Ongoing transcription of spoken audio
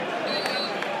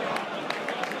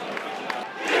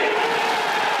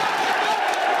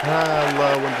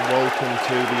Hello and welcome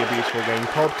to the A Beautiful Game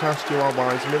podcast, your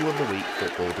wise middle of the week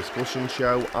football discussion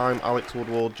show. I'm Alex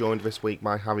Woodward, joined this week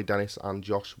by Harry Dennis and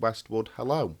Josh Westwood.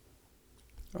 Hello.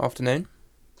 Afternoon.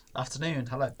 Afternoon,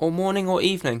 hello. Or morning or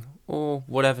evening, or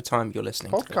whatever time you're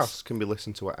listening to this. Podcasts can be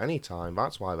listened to at any time,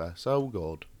 that's why they're so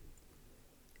good.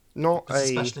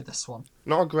 Especially this one.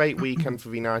 Not a great weekend for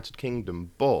the United Kingdom,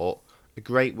 but a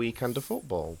great weekend of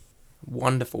football.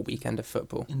 Wonderful weekend of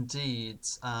football. Indeed.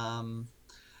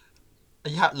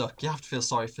 You have to feel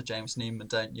sorry for James Newman,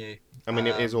 don't you? I mean,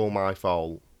 it is all my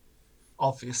fault.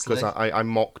 Obviously. Because I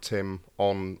mocked him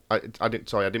on... I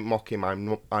didn't mock him.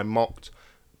 I mocked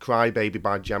Crybaby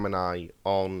by Gemini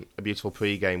on A Beautiful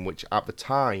Pre-Game, which at the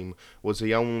time was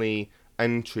the only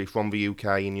entry from the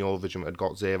UK in Eurovision that had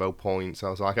got 0 points.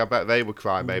 I was like, I bet they were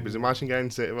Crybabies. Imagine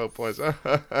getting 0 points.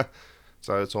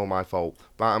 So it's all my fault.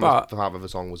 But the fact that the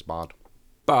song was bad.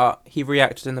 But he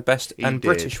reacted in the best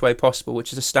British way possible,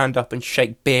 which is to stand up and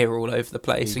shake beer all over the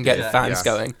place and get the fans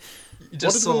going. What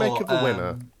did we make of the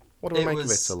winner? What do we make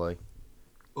of Italy?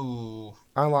 Ooh,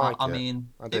 I like it. I mean,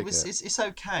 it's it's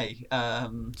okay.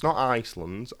 It's not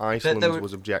Iceland's. Iceland's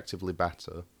was objectively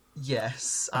better.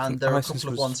 Yes, and there were a couple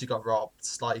of ones who got robbed,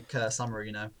 like San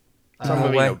Marino. San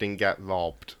Marino didn't get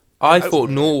robbed. I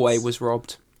thought Norway was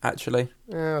robbed, actually.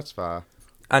 Yeah, that's fair.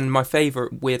 And my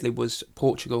favourite, weirdly, was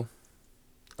Portugal.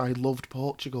 I loved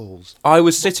Portugal's. I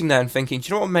was sitting there and thinking, do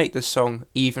you know what would make this song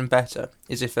even better?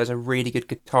 Is if there's a really good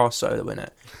guitar solo in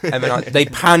it. And then they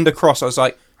panned across, I was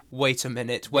like, wait a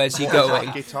minute, where's he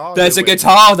going? There's a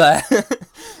guitar there.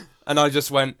 And I just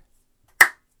went,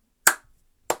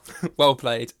 well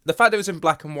played. The fact that it was in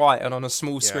black and white and on a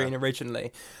small screen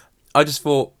originally, I just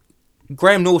thought,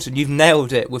 Graham Norton, you've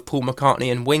nailed it with Paul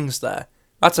McCartney and Wings there.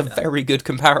 That's a very good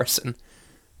comparison.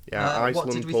 Yeah,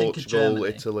 Iceland, Portugal,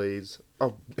 Italy's...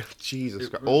 Oh, Jesus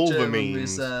Christ. All the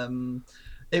memes.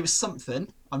 It was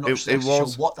something. I'm not sure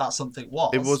what that something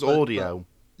was. It was audio.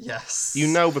 Yes. You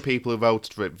know the people who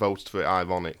voted for it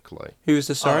ironically. Who was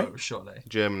the sorry? Oh, surely.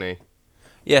 Germany.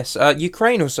 Yes,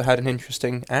 Ukraine also had an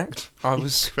interesting act.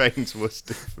 Ukraine's was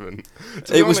different.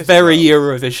 It was very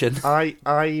Eurovision.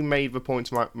 I made the point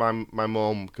to my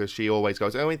mum, because she always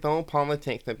goes, oh, it's all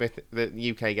politics that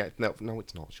the UK gets... No,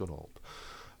 it's not. Shut up.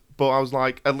 But I was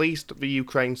like, at least the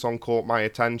Ukraine song caught my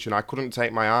attention. I couldn't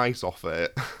take my eyes off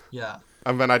it. Yeah.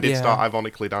 And then I did start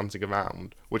ironically dancing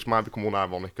around, which might become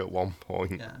unironic at one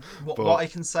point. Yeah. What I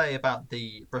can say about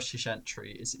the British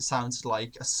entry is it sounds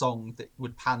like a song that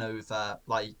would pan over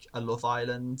like a Love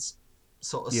Island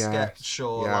sort of sketch,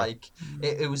 or like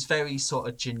it was very sort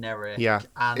of generic. Yeah.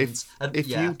 And if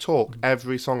you took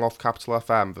every song off Capital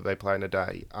FM that they play in a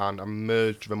day and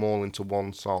merged them all into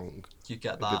one song, you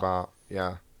get that.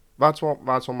 Yeah. That's what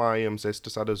my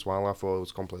sister said as well. I thought it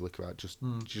was completely correct.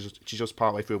 She just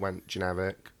partway through went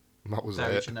generic. That was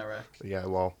very it. Generic. Yeah,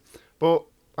 well, but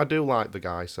I do like the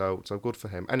guy, so good for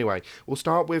him. Anyway, we'll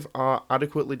start with our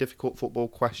adequately difficult football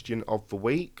question of the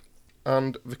week,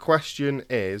 and the question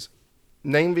is: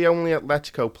 name the only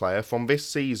Atlético player from this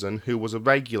season who was a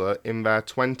regular in their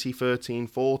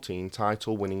 2013-14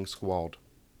 title-winning squad.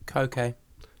 Koke.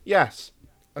 Yes,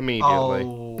 immediately.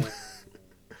 Oh.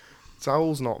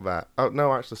 Saul's not there. Oh,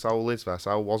 no, actually, Saul is there.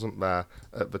 Saul wasn't there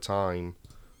at the time.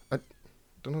 I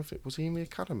don't know if was he in the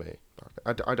academy?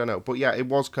 I don't know. But yeah, it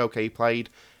was Koke. He played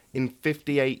in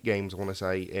 58 games, I want to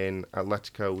say, in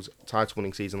Atletico's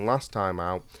title-winning season last time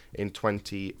out in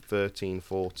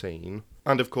 2013-14.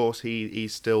 And of course,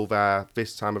 he's still there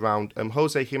this time around.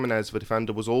 Jose Jimenez, the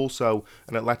defender, was also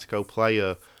an Atletico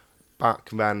player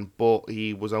back then, but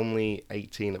he was only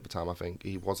 18 at the time, I think.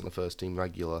 He wasn't a first-team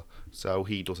regular, so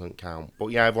he doesn't count. But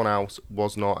yeah, everyone else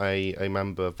was not a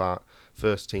member of that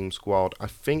first-team squad. I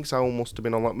think Saul must have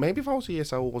been on... Maybe if I was here,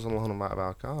 Saul wasn't on that of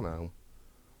Arcano.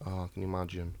 Oh, can you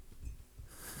imagine?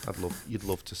 You'd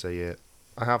love to see it.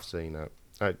 I have seen it.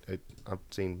 I've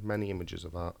seen many images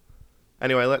of that.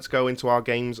 Anyway, let's go into our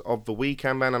games of the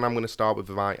weekend then, and I'm going to start with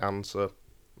the right answer.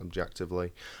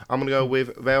 Objectively, I'm going to go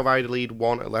with Real Valladolid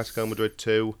 1, Atletico Madrid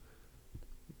 2.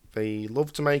 They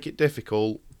love to make it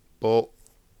difficult, but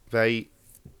they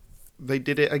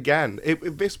did it again.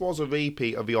 This was a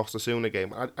repeat of the Osasuna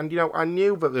game, and I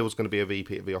knew that there was going to be a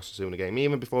repeat of the Osasuna game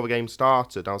even before the game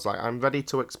started. I was like, I'm ready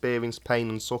to experience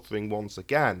pain and suffering once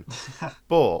again.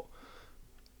 But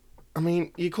I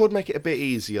mean, you could make it a bit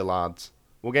easier, lads.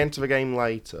 We'll get into the game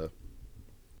later.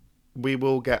 We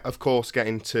will get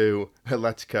into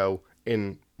Atletico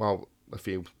in, well, a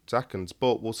few seconds.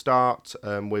 But we'll start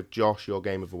with Josh, your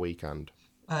game of the weekend.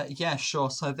 Yeah, sure.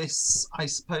 So this, I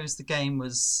suppose the game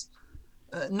was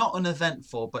not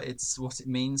uneventful, but it's what it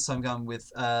means. So I'm going with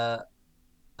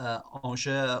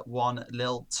Angers 1,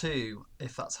 Lille 2,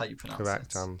 if that's how you pronounce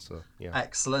Correct it. answer. Yeah.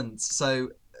 Excellent. So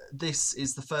this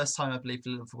is the first time I believe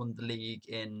Lille have won the league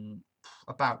in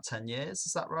about 10 years.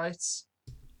 Is that right?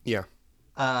 Yeah.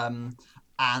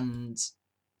 And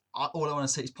all I want to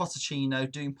say is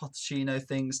Pochettino doing Pochettino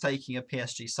things, taking a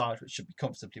PSG side which should be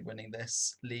comfortably winning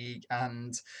this league,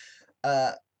 and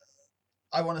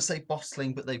I want to say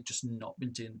bottling, but they've just not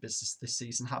been doing business this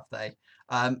season, have they?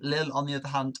 Lille, on the other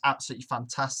hand, absolutely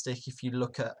fantastic. If you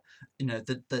look at,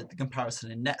 the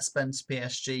comparison in net spend to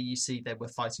PSG, you see they were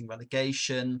fighting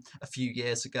relegation a few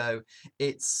years ago.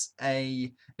 It's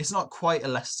not quite a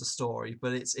Leicester story,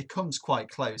 but it comes quite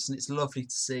close, and it's lovely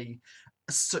to see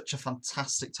such a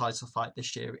fantastic title fight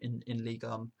this year in Ligue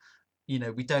 1.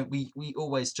 We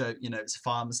always joke, it's a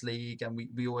farmers league, and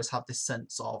we always have this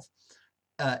sense of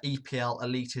EPL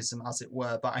elitism, as it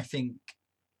were. But I think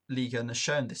Ligue 1 has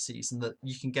shown this season that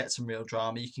you can get some real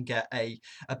drama, you can get a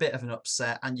bit of an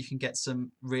upset, and you can get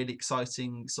some really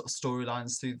exciting sort of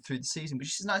storylines through the season,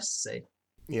 which is nice to see.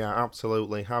 Yeah,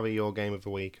 absolutely. Harry, your game of the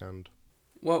weekend.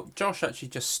 Well, Josh actually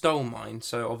just stole mine,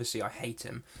 so obviously I hate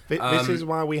him. This is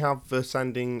why we have the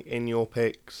sending in your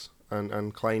picks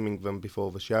and claiming them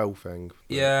before the show thing.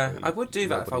 Yeah, I would do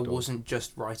that if I wasn't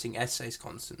just writing essays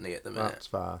constantly at the minute. That's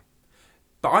fair.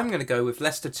 But I'm going to go with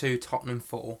Leicester 2, Tottenham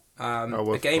 4.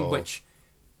 A game which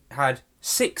had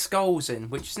 6 goals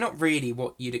in, which is not really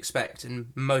what you'd expect in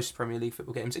most Premier League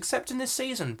football games, except in this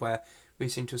season where we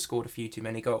seem to have scored a few too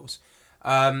many goals.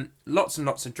 Lots and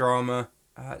lots of drama.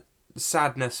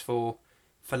 Sadness for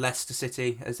Leicester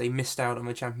City as they missed out on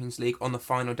the Champions League on the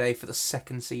final day for the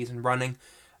second season running.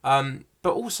 But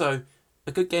also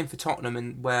a good game for Tottenham,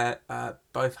 and where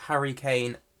both Harry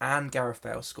Kane and Gareth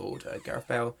Bale scored. Gareth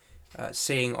Bale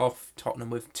seeing off Tottenham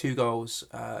with 2 goals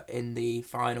in the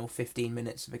final 15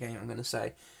 minutes of the game, I'm going to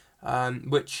say,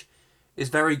 which is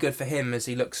very good for him as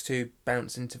he looks to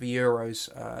bounce into the Euros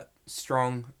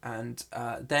strong, and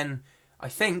then I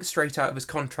think straight out of his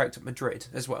contract at Madrid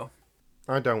as well.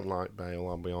 I don't like Bale,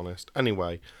 I'll be honest.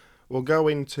 Anyway, we'll go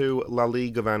into La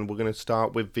Liga then. We're going to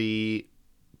start with the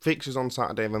fixtures on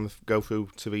Saturday and then go through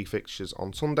to the fixtures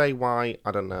on Sunday. Why?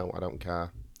 I don't know. I don't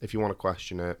care. If you want to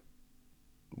question it,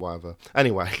 whatever.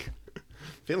 Anyway,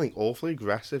 feeling awfully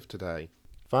aggressive today.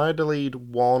 Valladolid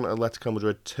 1, Atlético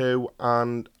Madrid 2,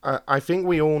 and I think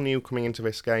we all knew coming into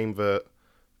this game that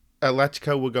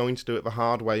Atlético were going to do it the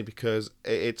hard way, because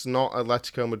it's not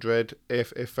Atlético Madrid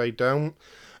if they don't.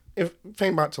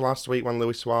 Think back to last week when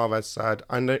Luis Suarez said,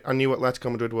 I knew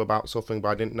Atlético Madrid were about suffering, but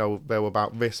I didn't know they were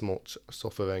about this much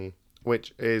suffering,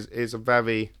 which is a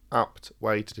very apt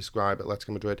way to describe Atlético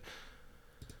Madrid.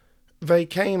 They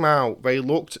came out, they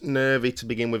looked nervy to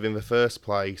begin with in the first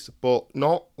place, but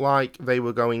not like they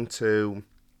were going to,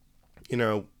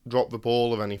 drop the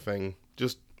ball or anything.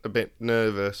 Just a bit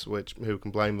nervous, which who can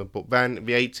blame them. But then,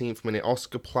 the 18th minute,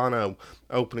 Oscar Plano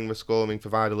opening the scoring for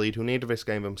Valladolid, who needed this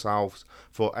game themselves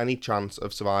for any chance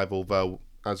of survival, though,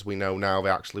 as we know now,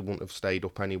 they actually wouldn't have stayed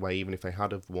up anyway, even if they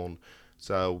had have won.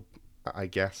 So, I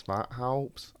guess that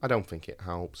helps. I don't think it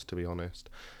helps, to be honest.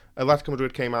 Atletico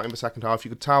Madrid came out in the second half. You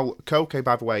could tell Koke,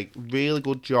 by the way, really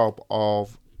good job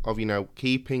of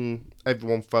keeping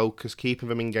everyone focused, keeping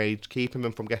them engaged, keeping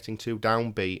them from getting too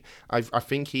downbeat. I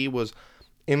think he was,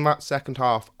 in that second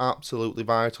half, absolutely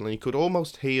vital. And you could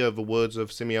almost hear the words of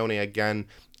Simeone again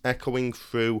echoing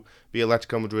through the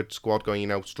Atletico Madrid squad,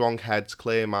 going, strong heads,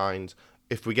 clear minds.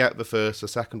 If we get the first, the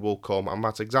second will come. And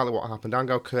that's exactly what happened.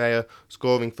 Angel Correa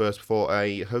scoring first before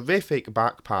a horrific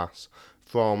back pass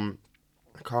from,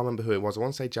 I can't remember who it was. I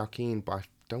want to say Joaquin, but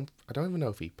I don't even know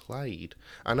if he played.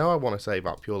 I know I want to say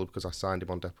that purely because I signed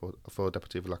him on for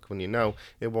Deportivo La Coruña. No,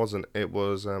 it wasn't. It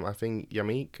was, I think,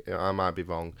 Yamik. I might be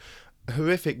wrong. A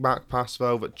horrific back pass,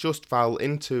 though, that just fell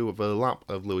into the lap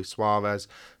of Luis Suarez,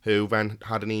 who then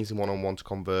had an easy one-on-one to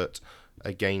convert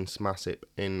against Masip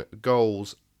in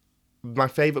goals. My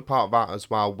favourite part of that as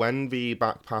well, when the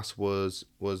back pass was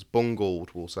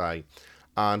bungled, we'll say,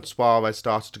 and Suarez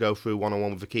started to go through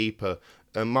one-on-one with the keeper,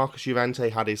 Marcus Llorente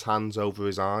had his hands over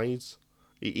his eyes.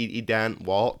 He daren't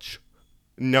watch,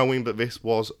 knowing that this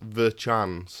was the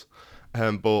chance.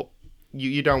 But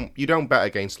you don't bet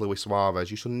against Luis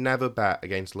Suarez. You should never bet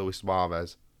against Luis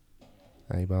Suarez.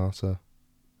 Hey, Barca.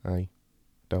 Hey,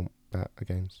 don't bet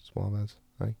against Suarez.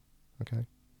 Hey, okay,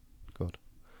 good.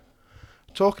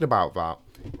 Talking about that,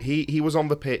 he was on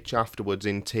the pitch afterwards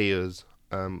in tears,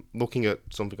 looking at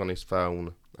something on his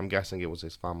phone. I'm guessing it was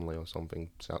his family or something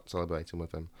celebrating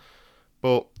with him.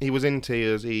 But he was in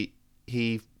tears.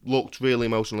 He looked really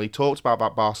emotional. He talked about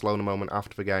that Barcelona moment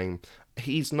after the game,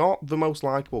 he's not the most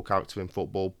likeable character in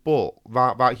football,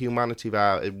 but that humanity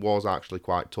there, it was actually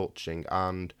quite touching,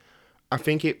 and I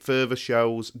think it further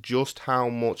shows just how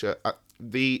much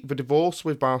the divorce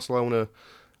with Barcelona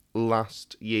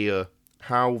last year,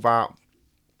 how that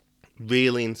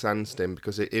really incensed him,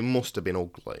 because it must have been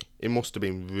ugly. It must have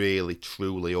been really,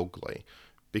 truly ugly,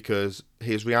 because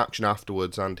his reaction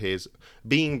afterwards and his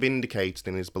being vindicated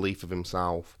in his belief of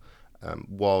himself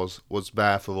was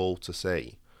there for all to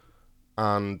see.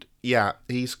 And yeah,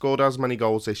 he scored as many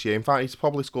goals this year. In fact, he's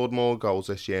probably scored more goals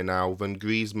this year now than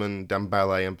Griezmann,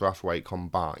 Dembele and Braithwaite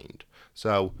combined.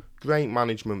 So, great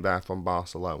management there from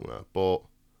Barcelona. But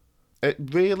a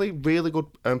really, really good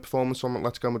performance from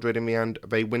Atletico Madrid in the end.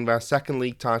 They win their second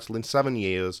league title in 7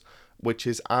 years, which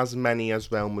is as many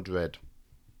as Real Madrid.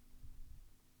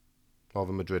 Or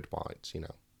the Madrid Whites, you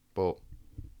know. But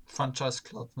Franchise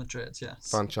Club Madrid, yes.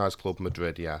 Franchise Club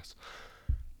Madrid, yes.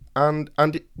 And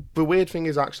the weird thing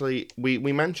is, actually, we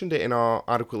mentioned it in our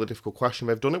adequately difficult question.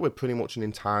 They've done it with pretty much an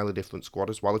entirely different squad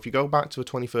as well. If you go back to the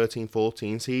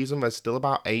 2013-14 season, there's still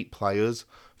about 8 players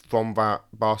from that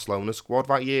Barcelona squad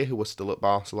that year who were still at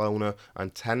Barcelona,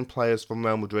 and 10 players from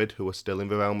Real Madrid who are still in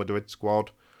the Real Madrid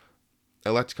squad.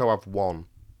 Atletico have 1.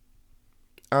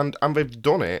 And they've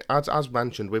done it, as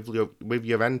mentioned, with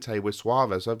Llorente, with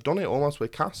Suarez. They've done it almost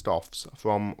with cast-offs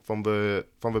from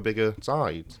the bigger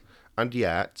sides. And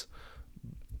yet,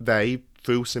 they,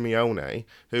 through Simeone,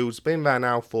 who's been there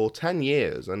now for 10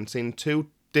 years and seen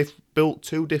built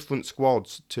 2 different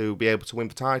squads to be able to win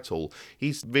the title,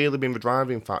 he's really been the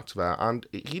driving factor there, and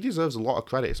he deserves a lot of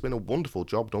credit. It's been a wonderful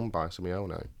job done by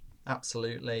Simeone.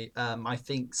 Absolutely. I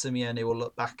think Simeone will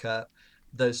look back at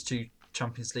those 2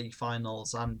 Champions League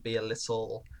finals and be a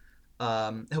little...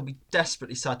 he'll be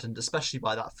desperately saddened, especially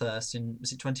by that first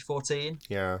was it 2014?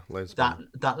 Yeah, Lisbon.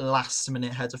 That last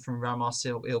minute header from Ramos,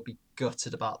 he'll be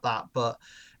gutted about that. But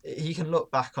he can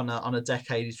look back on a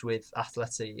decade with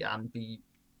Atleti and be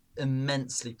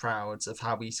immensely proud of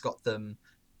how he's got them,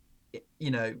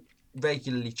 you know,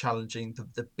 regularly challenging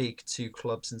the big 2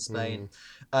 clubs in Spain.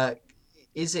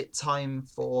 Is it time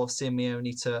for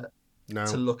Simeone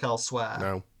to look elsewhere?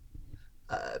 No.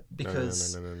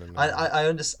 Because No. I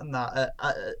understand that.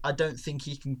 I don't think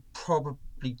he can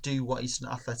probably do what he's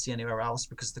done at Atleti anywhere else,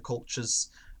 because the culture's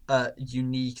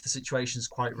unique, the situation's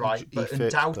quite right. But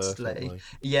undoubtedly, perfectly.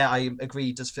 Yeah, I agree,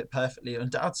 he does fit perfectly.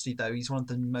 Undoubtedly, though, he's one of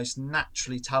the most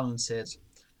naturally talented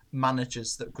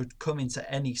managers that could come into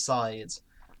any side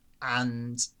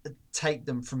and take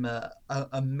them from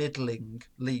a middling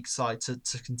league side to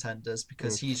contenders,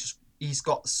 because he's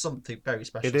got something very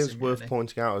special. It is worth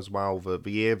pointing out as well that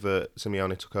the year that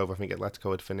Simeone took over, I think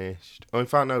Atletico had finished... Oh, in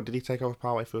fact, no, did he take over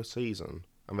partway through a season?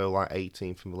 And they were like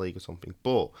 18th in the league or something.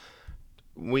 But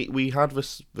we had the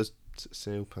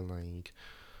Super League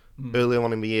early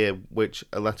on in the year, which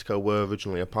Atletico were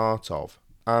originally a part of.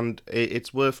 And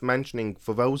it's worth mentioning,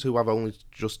 for those who have only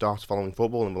just started following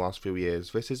football in the last few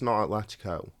years, this is not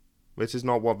Atletico. This is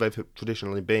not what they've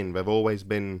traditionally been. They've always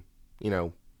been, you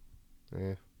know...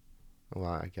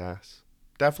 Right, I guess.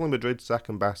 Definitely Madrid's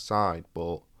second best side,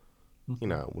 but, you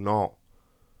know,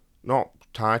 not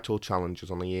title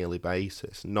challengers on a yearly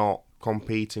basis, not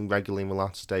competing regularly in the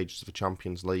latter stages of the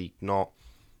Champions League, not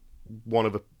one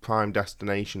of the prime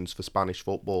destinations for Spanish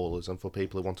footballers and for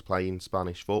people who want to play in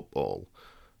Spanish football.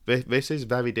 This is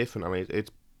very different. I mean,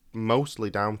 it's mostly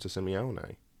down to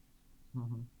Simeone.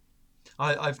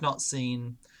 I've not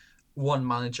seen one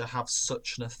manager have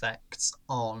such an effect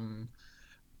on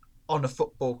a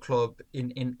football club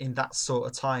in that sort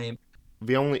of time.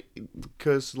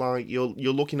 Because like you're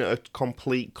looking at a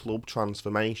complete club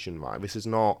transformation, right? This is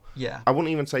not. Yeah. I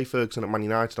wouldn't even say Ferguson at Man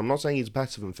United. I'm not saying he's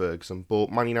better than Ferguson,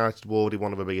 but Man United were already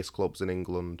one of the biggest clubs in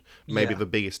England, maybe the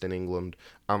biggest in England,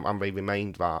 and they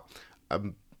remained that.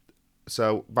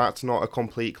 So that's not a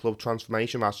complete club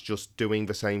transformation. That's just doing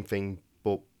the same thing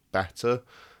but better.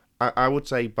 I would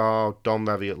say bar Don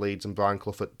Levy at Leeds and Brian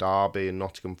Clough at Derby and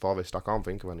Nottingham Forest, I can't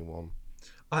think of anyone.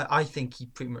 I think he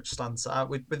pretty much stands out.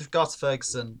 With regards to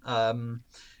Ferguson,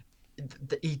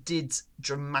 he did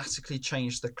dramatically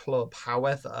change the club.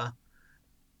 However,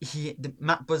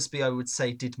 Matt Busby, I would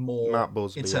say, did more Matt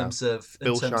Busby, in terms of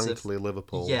Bill Shankly,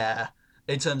 Liverpool. Yeah,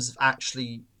 in terms of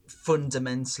actually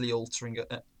fundamentally altering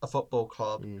a football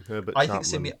club. Herbert I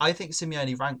Chapman. think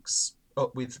Simeone ranks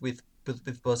up with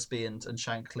Busby and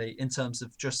Shankly in terms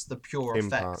of just the pure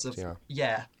impact effect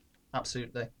of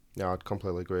absolutely. Yeah, I'd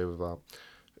completely agree with that.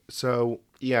 So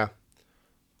yeah,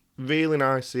 really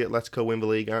nice to see Atletico win the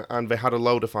league, and they had a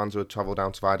load of fans who had travelled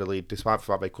down to Valladolid despite the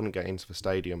fact they couldn't get into the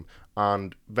stadium,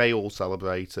 and they all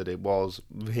celebrated. It was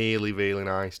really, really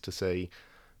nice to see,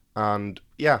 and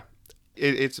yeah,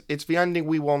 It's the ending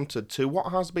we wanted to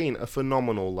what has been a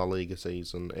phenomenal La Liga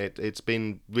season. It's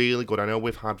been really good. I know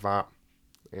we've had that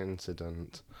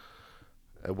incident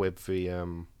with the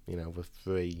the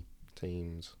three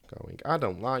teams going. I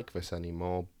don't like this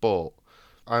anymore, but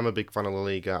I'm a big fan of La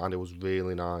Liga, and it was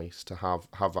really nice to have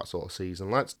that sort of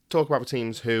season. Let's talk about the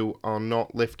teams who are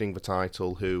not lifting the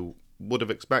title, who would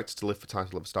have expected to lift the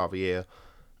title at the start of the year.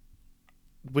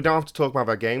 We don't have to talk about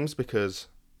their games because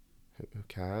who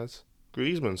cares?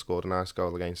 Griezmann scored a nice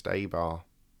goal against Eibar.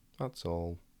 That's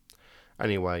all.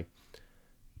 Anyway,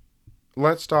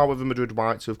 let's start with the Madrid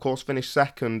Whites, who of course finished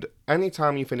second.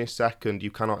 Anytime you finish second, you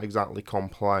cannot exactly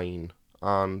complain.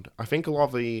 And I think a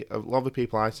lot of the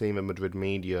people I see in the Madrid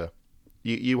media,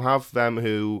 you have them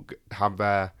who have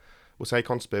their, we'll say,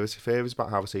 conspiracy theories about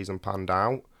how the season panned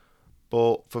out.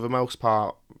 But for the most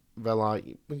part, they're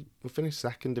like, we finished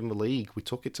second in the league. We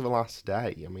took it to the last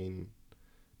day. I mean,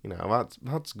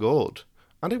 that's good.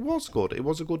 And it was good. It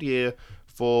was a good year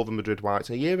for the Madrid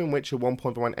Whites. A year in which at one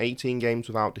point they went 18 games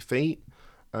without defeat.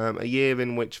 A year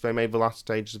in which they made the last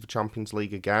stages of the Champions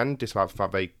League again, despite the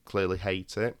fact they clearly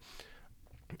hate it.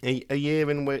 A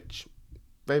year in which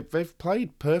they've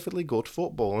played perfectly good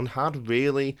football and had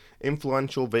really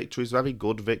influential victories, very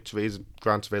good victories.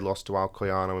 Granted, they lost to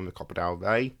Alcoyano in the Copa del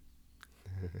Rey.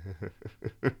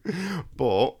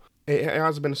 But it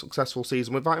has been a successful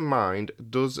season. With that in mind,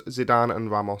 does Zidane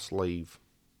and Ramos leave?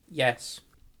 Yes.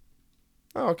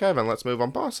 Oh, okay, then let's move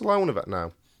on. Barcelona that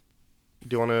now.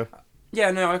 Do you want to...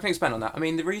 Yeah, no, I can expand on that. I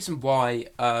mean, the reason why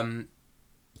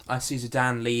I see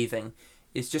Zidane leaving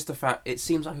is just the fact it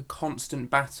seems like a constant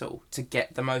battle to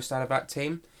get the most out of that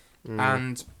team.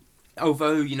 And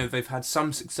although, they've had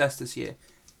some success this year,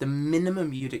 the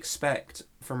minimum you'd expect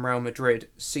from Real Madrid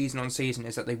season on season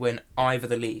is that they win either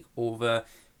the league or the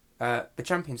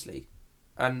Champions League.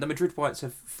 And the Madrid Whites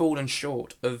have fallen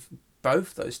short of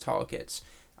both those targets.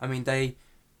 I mean,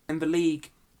 in the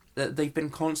league, they've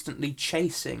been constantly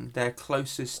chasing their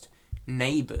closest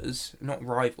neighbours, not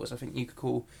rivals. I think you could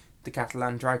call the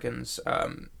Catalan Dragons,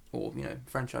 or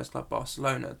franchise club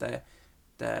Barcelona,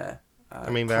 their I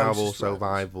mean, they are also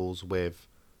rivals with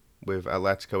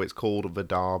Atlético. It's called the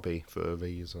Derby for a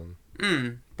reason.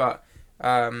 But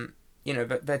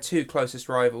their two closest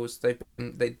rivals they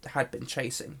had been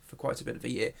chasing for quite a bit of a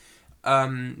year.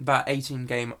 That 18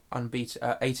 game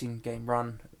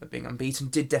run of being unbeaten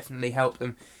did definitely help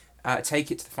them take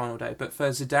it to the final day. But for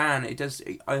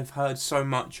Zidane, I've heard so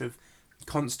much of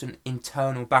constant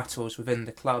internal battles within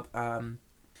the club.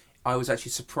 I was actually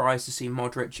surprised to see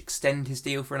Modric extend his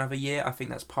deal for another year. I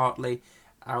think that's partly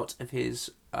out of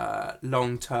his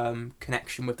long-term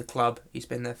connection with the club. He's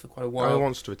been there for quite a while. He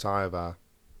wants to retire there.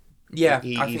 Yeah,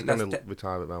 he's going to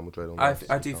retire at Real Madrid.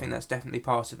 I do think that's definitely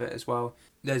part of it as well.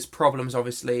 There's problems,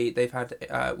 obviously, they've had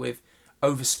with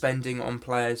overspending on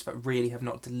players that really have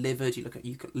not delivered. You look at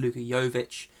Luka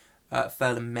Jovic,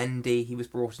 Ferland Mendy. He was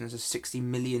brought in as a 60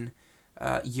 million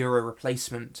euro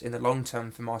replacement in the long term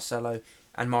for Marcelo,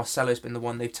 and Marcelo's been the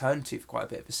one they've turned to for quite a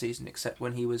bit of the season, except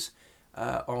when he was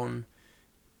on,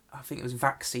 I think it was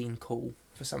vaccine call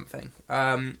for something.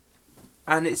 And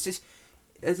it's just,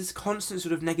 there's this constant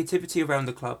sort of negativity around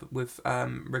the club with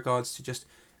regards to just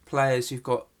players who've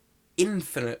got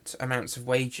infinite amounts of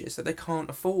wages that they can't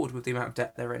afford with the amount of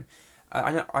debt they're in.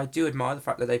 I do admire the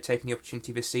fact that they've taken the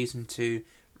opportunity this season to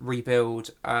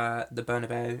rebuild the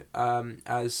Bernabeu,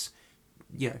 as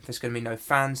there's going to be no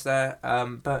fans there,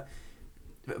 but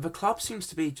the club seems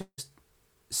to be just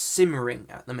simmering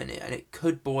at the minute, and it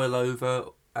could boil over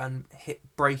and hit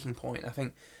breaking point. I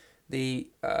think the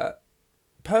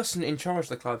person in charge of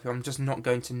the club, who I'm just not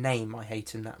going to name, I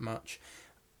hate him that much,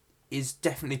 is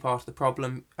definitely part of the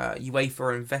problem. UEFA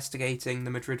are investigating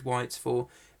the Madrid Whites for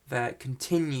their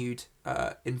continued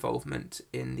involvement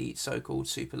in the so-called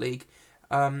Super League,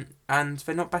 and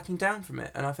they're not backing down from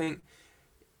it. And I think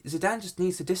Zidane just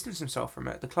needs to distance himself from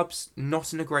it. The club's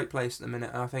not in a great place at the minute,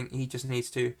 and I think he just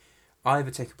needs to either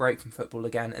take a break from football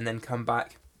again and then come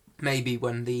back maybe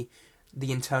when the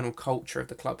internal culture of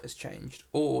the club has changed,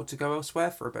 or to go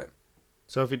elsewhere for a bit.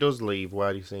 So if he does leave,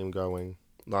 where do you see him going?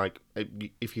 Like,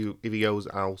 if he goes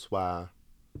elsewhere,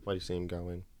 where do you see him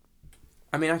going?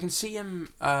 I mean, I can see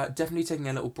him definitely taking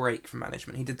a little break from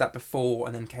management. He did that before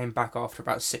and then came back after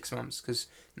about 6 months because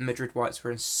the Madrid Whites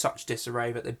were in such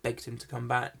disarray that they begged him to come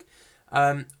back.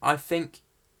 I think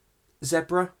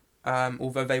Zebra,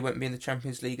 although they won't be in the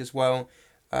Champions League as well,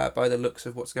 by the looks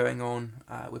of what's going on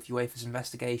with UEFA's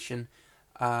investigation,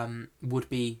 would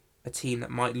be a team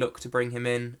that might look to bring him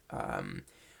in.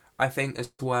 I think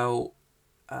as well,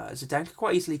 Zidane could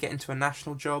quite easily get into a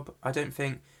national job. I don't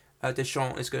think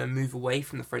Deschamps is going to move away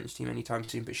from the French team anytime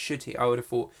soon, but should he, I would have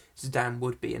thought Zidane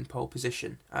would be in pole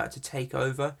position to take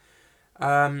over.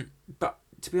 But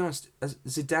to be honest,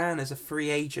 Zidane as a free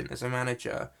agent, as a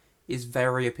manager, is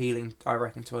very appealing, I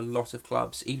reckon, to a lot of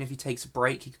clubs. Even if he takes a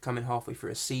break, he could come in halfway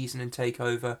through a season and take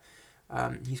over.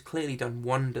 He's clearly done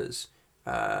wonders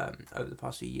over the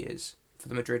past few years for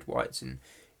the Madrid Whites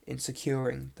in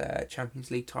securing their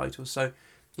Champions League title. So,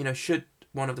 should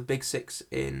one of the big six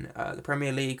in the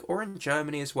Premier League or in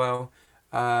Germany as well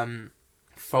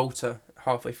falter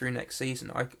halfway through next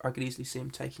season, I could easily see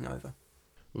him taking over.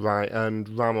 Right, and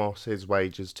Ramos, his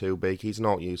wage is too big. He's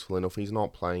not useful enough. He's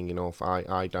not playing enough.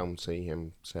 I don't see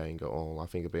him staying at all. I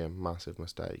think it'd be a massive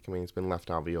mistake. I mean, he's been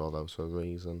left out of the Euros for a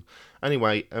reason.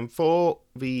 Anyway, and for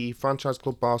the franchise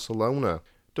club Barcelona,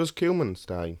 does Koeman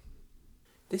stay?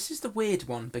 This is the weird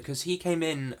one because he came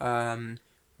in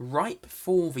right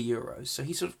before the Euros, so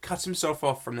he sort of cut himself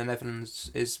off from the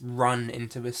Netherlands' run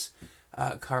into this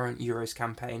current Euros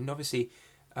campaign. And obviously,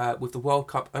 with the World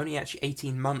Cup only actually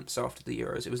 18 months after the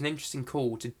Euros, it was an interesting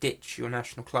call to ditch your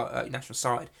national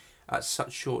side at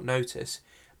such short notice.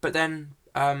 But then,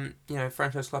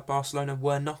 franchise club Barcelona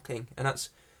were knocking, and that's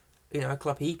a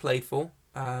club he played for,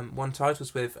 won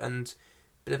titles with, and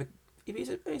he's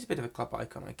a bit of a club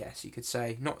icon, I guess you could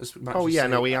say. Not as much. Oh yeah,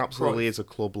 no, he absolutely is a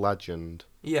club legend.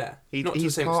 Yeah,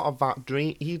 he's part of that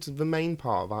dream. He's the main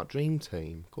part of that dream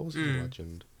team. Of course, he's a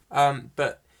legend.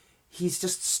 But he's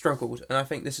just struggled, and I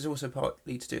think this is also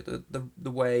partly to do with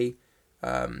the way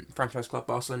franchise club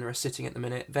Barcelona are sitting at the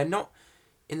minute. They're not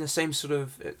in the same sort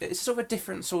of... It's sort of a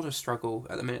different sort of struggle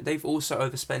at the minute. They've also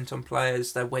overspent on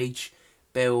players. Their wage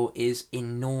bill is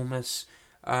enormous.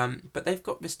 But they've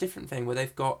got this different thing where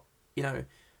they've got,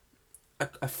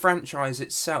 a franchise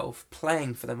itself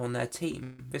playing for them on their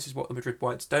team. This is what the Madrid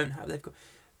Whites don't have. They've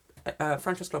got...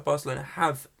 franchise club Barcelona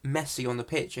have Messi on the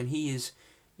pitch, and he is...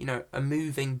 a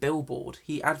moving billboard.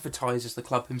 He advertises the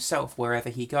club himself wherever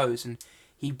he goes, and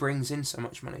he brings in so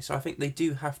much money. So I think they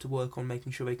do have to work on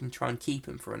making sure they can try and keep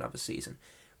him for another season.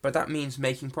 But that means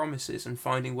making promises and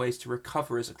finding ways to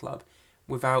recover as a club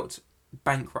without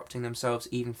bankrupting themselves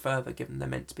even further, given they're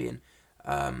meant to be in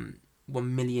 1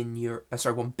 billion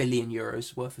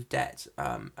euros worth of debt,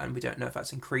 and we don't know if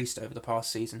that's increased over the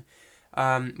past season.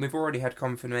 We've already had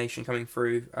confirmation coming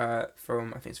through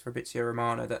from, I think it's Fabrizio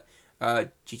Romano, that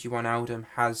Gigi Wijnaldum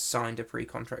has signed a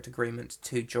pre-contract agreement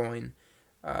to join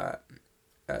the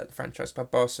franchise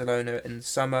club Barcelona in the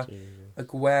summer.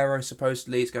 Aguero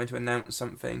supposedly is going to announce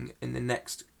something in the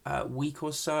next week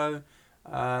or so,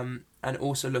 and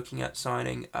also looking at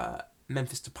signing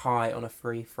Memphis Depay on a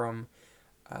free from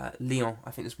Lyon.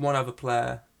 I think there's one other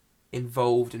player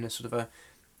involved in a sort of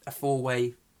a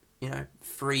four-way,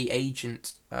 free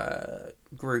agent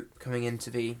group coming into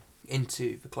the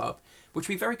club, which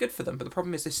would be very good for them. But the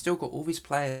problem is they've still got all these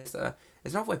players that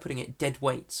there's another way of putting it, dead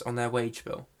weights on their wage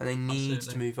bill, and they need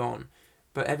to move on.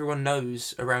 But everyone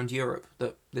knows around Europe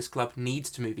that this club needs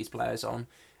to move these players on,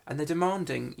 and they're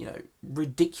demanding,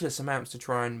 ridiculous amounts to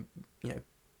try and,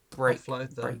 break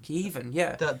even.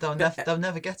 Yeah, they'll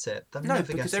never get it.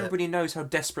 Because everybody knows how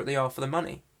desperate they are for the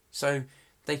money, so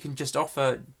they can just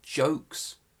offer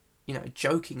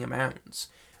joking amounts.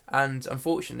 And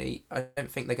unfortunately, I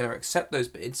don't think they're going to accept those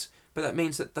bids. But that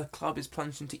means that the club is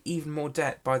plunged into even more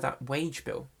debt by that wage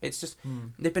bill. It's just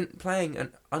they've been playing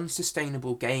an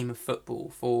unsustainable game of football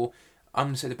for, I'm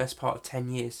going to say, the best part of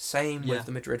 10 years. Same with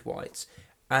the Madrid Whites,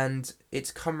 and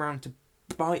it's come round to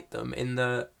bite them in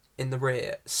the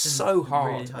rear so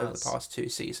hard really over the past 2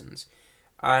 seasons.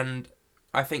 And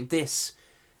I think this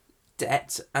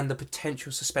debt and the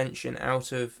potential suspension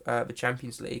out of the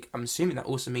Champions League, I'm assuming that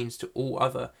also means to all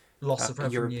other loss of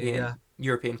revenue,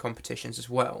 European competitions as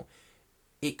well.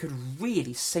 It could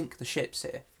really sink the ships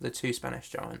here for the 2 Spanish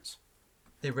giants.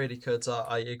 It really could.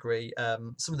 I agree.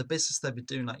 Some of the business they've been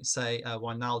doing, like you say,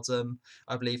 Wijnaldum,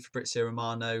 I believe Fabrizio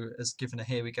Romano has given a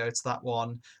here we go to that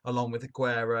one, along with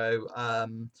Aguero.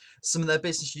 Some of their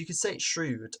business, you could say it's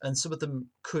shrewd, and some of them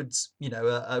could,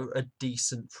 a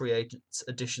decent free agent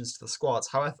additions to the squads.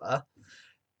 However,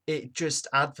 it just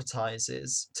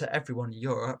advertises to everyone in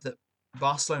Europe that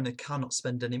Barcelona cannot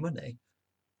spend any money.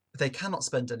 They cannot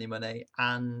spend any money,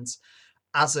 and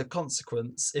as a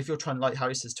consequence, if you're trying, like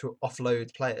Harry says, to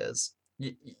offload players,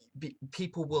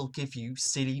 people will give you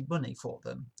silly money for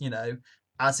them.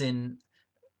 As in,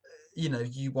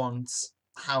 you want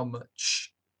how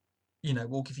much?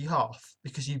 We'll give you half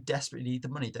because you desperately need the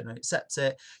money. They don't accept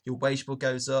it. Your wage bill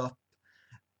goes up.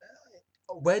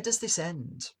 Where does this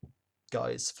end,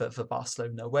 guys, for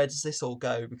Barcelona? Where does this all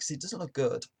go? Because it doesn't look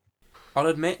good. I'll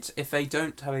admit, if they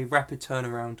don't have a rapid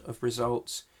turnaround of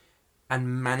results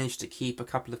and manage to keep a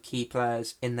couple of key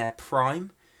players in their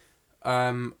prime,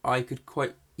 I could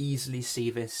quite easily see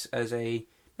this as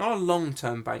not a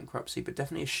long-term bankruptcy, but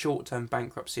definitely a short-term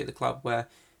bankruptcy at the club, where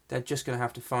they're just going to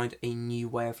have to find a new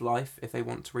way of life if they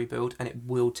want to rebuild, and it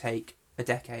will take a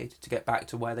decade to get back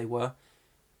to where they were.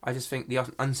 I just think the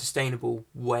unsustainable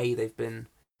way they've been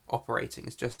operating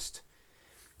is just...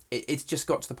 It's just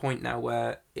got to the point now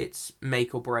where it's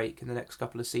make or break in the next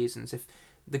couple of seasons. If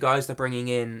the guys they're bringing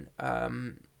in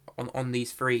on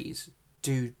these frees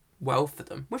do well for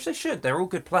them, which they should, they're all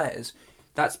good players,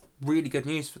 that's really good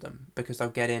news for them, because they'll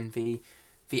get in the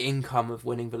income of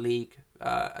winning the league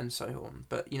and so on.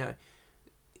 But,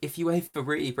 if UEFA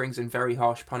really brings in very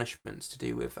harsh punishments to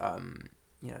do with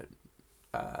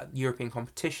European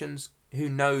competitions, who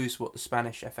knows what the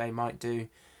Spanish FA might do.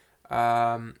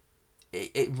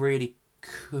 It really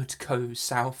could go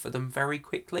south for them very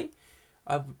quickly.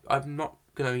 I'm not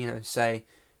going to say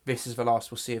this is the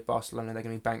last we'll see of Barcelona, they're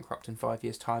going to be bankrupt in 5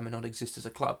 years' time and not exist as a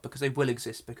club, because they will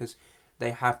exist, because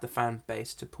they have the fan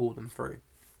base to pull them through.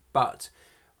 But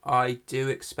I do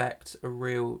expect a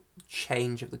real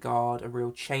change of the guard, a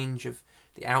real change of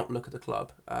the outlook of the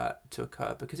club to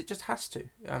occur, because it just has to.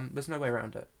 There's no way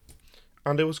around it.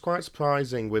 And it was quite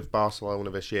surprising with Barcelona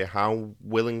this year how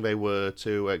willing they were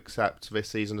to accept this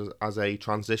season as a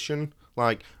transition.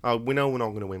 Like, we know we're not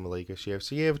going to win the league this year.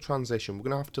 It's a year of transition. We're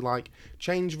going to have to,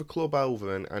 change the club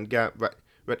over and get...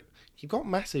 You've got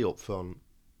Messi up front.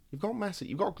 You've got Messi.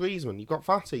 You've got Griezmann. You've got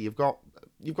Fati. You've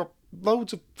got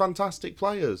loads of fantastic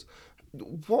players.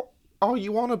 What are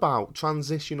you on about?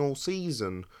 Transitional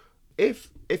season? I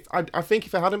think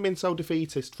if it hadn't been so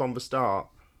defeatist from the start,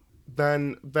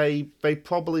 then they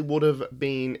probably would have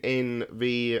been in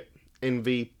the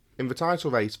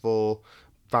title race for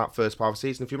that first part of the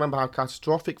season. If you remember how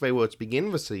catastrophic they were to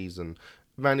begin the season,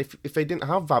 then if they didn't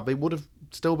have that, they would have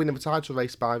still been in the title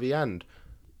race by the end.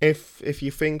 If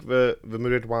you think that the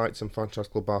Madrid Whites and franchise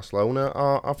club Barcelona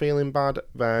are feeling bad,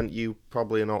 then you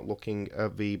probably are not looking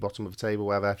at the bottom of the table,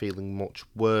 where they're feeling much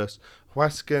worse.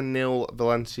 Huesca 0,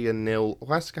 Valencia 0.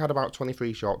 Huesca had about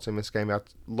 23 shots in this game. They had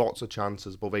lots of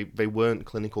chances, but they weren't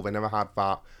clinical. They never had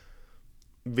that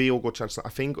real good chance. I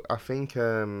think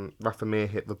Rafa Mir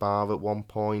hit the bar at one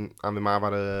point, and they might have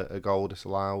had a goal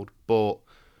disallowed, but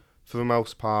for the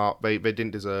most part, they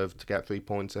didn't deserve to get 3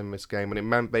 points in this game, and it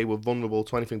meant they were vulnerable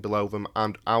to anything below them.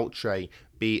 And Elche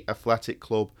beat Athletic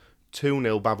Club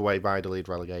 2-0. By the way, Valladolid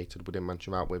relegated. We didn't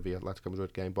mention that with the Atletico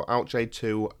Madrid game, but Elche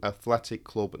 2, Athletic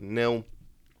Club 0.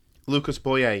 Lucas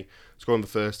Boye scoring the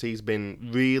first. He's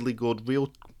been really good,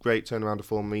 real great turnaround of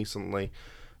form recently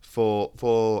for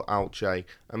Elche,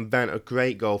 and then a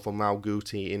great goal from Raul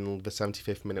Guti in the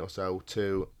 75th minute or so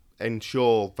to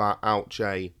ensure that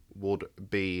Elche would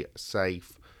be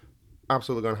safe.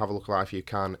 Absolutely going to have a look at that if you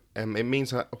can. It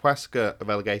means that Huesca are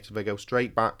relegated. They go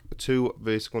straight back to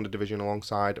the Segunda division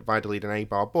alongside Valladolid and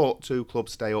Eibar, but two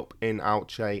clubs stay up in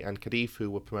Elche and Cadiz, who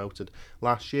were promoted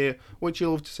last year, which you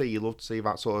love to see. You love to see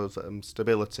that sort of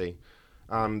stability.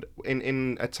 And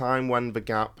in a time when the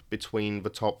gap between the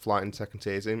top flight and second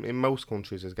tiers in most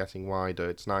countries is getting wider,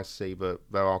 it's nice to see that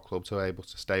there are clubs who are able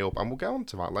to stay up, and we'll get on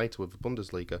to that later with the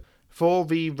Bundesliga. For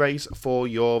the race for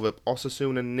Europe,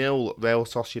 Osasuna 0, Real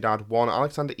Sociedad 1.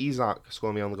 Alexander Isak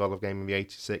scoring the only goal of the game in the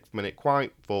 86th minute.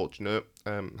 Quite fortunate.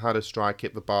 Had a strike,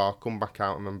 hit the bar, come back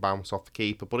out and then bounce off the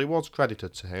keeper. But it was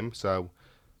credited to him, so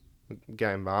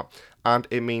getting that. And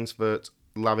it means that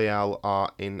Villarreal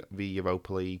are in the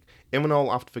Europa League. Imanol,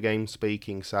 after the game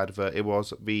speaking, said that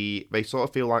they sort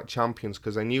of feel like champions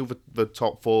because they knew the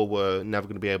top four were never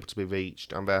going to be able to be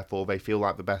reached, and therefore they feel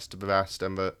like the best of the rest,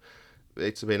 and that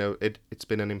it's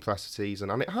been an impressive season,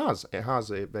 and it has.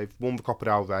 They've won the Copa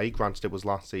del Rey. Granted, it was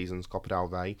last season's Copa del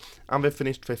Rey, and they've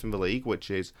finished fifth in the league, which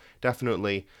is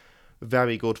definitely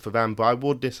very good for them. But I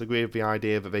would disagree with the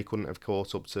idea that they couldn't have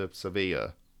caught up to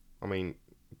Sevilla. I mean,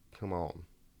 come on.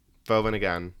 Though then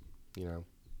again,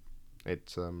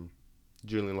 it's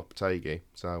Julian Lopetegui,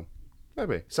 so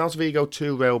maybe. Celta Vigo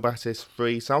 2, Real Betis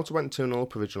 3. Celta went 2-0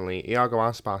 up originally. Iago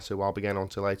Aspas, who I'll be getting on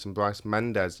to later, and Bryce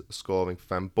Mendes scoring for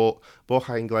them. But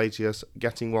Borja Iglesias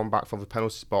getting one back from the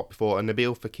penalty spot before a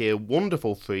Nabil Fekir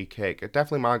wonderful free kick.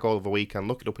 Definitely my goal of the weekend.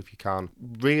 Look it up if you can.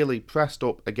 Really pressed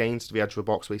up against the edge of the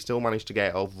box, but he still managed to get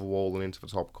it over the wall and into the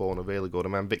top corner. Really good.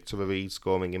 And then Victor Ruiz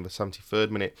scoring in the 73rd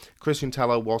minute. Christian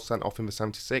Tello was sent off in the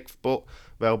 76th, but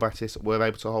Real Betis were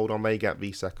able to hold on. They get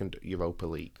the second Europa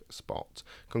League spot.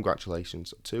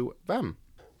 Congratulations to them.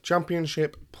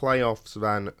 Championship playoffs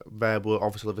then. There were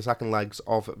obviously the second legs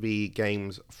of the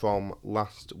games from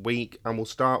last week, and we'll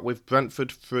start with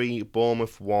Brentford 3,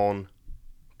 Bournemouth 1,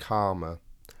 Karma.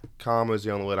 Karma is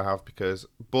the only word I have, because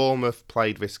Bournemouth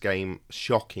played this game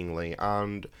shockingly,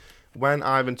 and when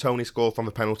Ivan Toney scored from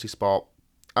the penalty spot,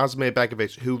 Asmir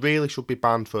Begovic, who really should be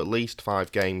banned for at least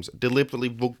 5 games, deliberately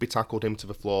rugby tackled him to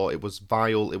the floor. It was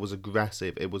vile, it was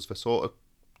aggressive, it was the sort of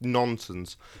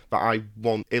nonsense that I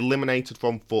want eliminated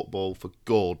from football for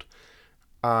good.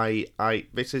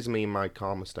 This is me in my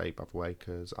karma state, by the way,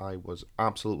 because I was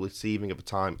absolutely seething at the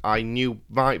time. I knew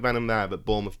right then and there that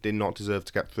Bournemouth did not deserve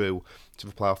to get through to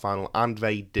the playoff final, and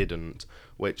they didn't,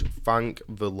 which, thank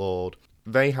the Lord.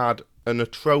 They had an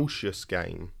atrocious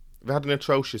game. They had an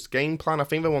atrocious game plan. I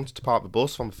think they wanted to park the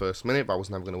bus from the first minute. That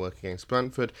was never going to work against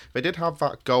Brentford. They did have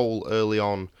that goal early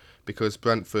on because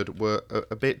Brentford were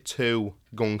a bit too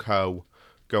gung-ho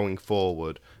going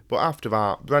forward. But after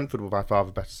that, Brentford were by far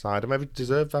the better side, and they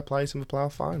deserved their place in the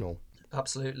playoff final.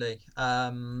 Absolutely.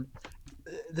 The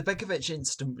Begovic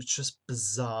incident was just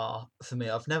bizarre for me.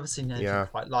 I've never seen anything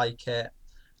quite like it.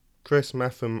 Chris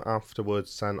Metham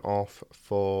afterwards sent off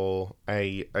for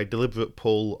a deliberate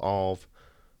pull of...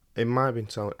 It might have been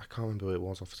so, I can't remember who it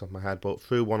was off the top of my head, but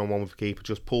through one-on-one with the keeper,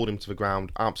 just pulled him to the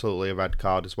ground. Absolutely a red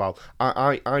card as well.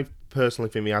 I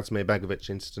personally think the Asmir Begovic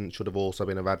incident should have also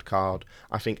been a red card.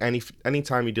 I think any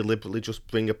time you deliberately just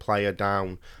bring a player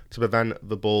down to prevent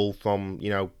the ball from,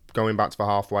 going back to the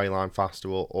halfway line faster,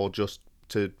 or just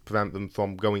to prevent them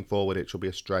from going forward, it should be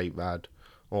a straight red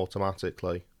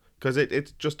automatically. Because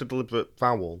it's just a deliberate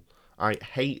foul. I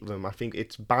hate them. I think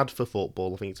it's bad for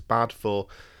football. I think it's bad for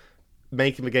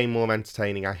making the game more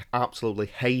entertaining. I absolutely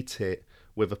hate it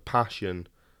with a passion.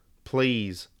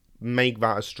 Please make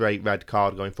that a straight red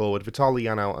card going forward. Vitaly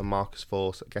Janelt and Marcus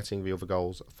Forss getting the other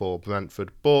goals for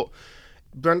Brentford. But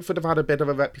Brentford have had a bit of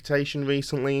a reputation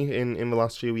recently in the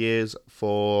last few years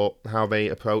for how they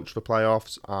approach the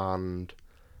playoffs, and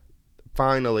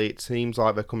finally it seems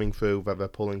like they're coming through, that they're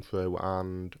pulling through,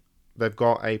 and they've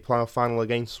got a playoff final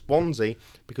against Swansea,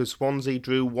 because Swansea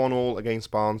drew 1-1 against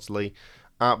Barnsley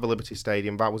at the Liberty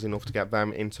Stadium. That was enough to get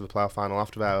them into the playoff final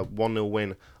after their 1-0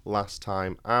 win last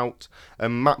time out.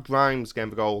 Matt Grimes getting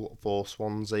the goal for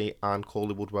Swansea, and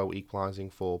Corley Woodrow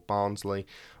equalising for Barnsley.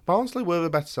 Barnsley were the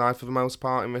better side for the most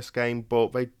part in this game,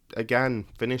 but they, again,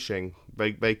 finishing.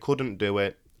 They couldn't do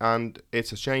it, and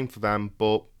it's a shame for them,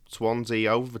 but Swansea,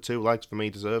 over the 2 legs for me,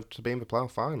 deserved to be in the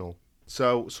playoff final.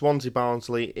 So,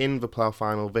 Swansea-Barnsley in the playoff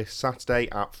final this Saturday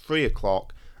at 3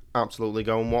 o'clock. Absolutely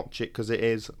go and watch it, because it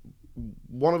is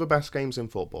one of the best games in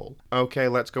football. Okay,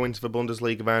 let's go into the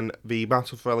Bundesliga then. The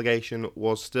battle for relegation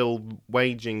was still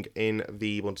waging in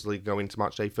the Bundesliga going into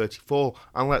match day 34,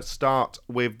 and let's start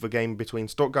with the game between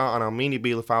Stuttgart and Arminia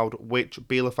Bielefeld, which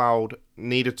Bielefeld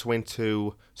needed to win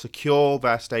to secure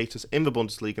their status in the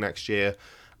Bundesliga next year,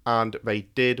 and they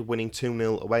did, winning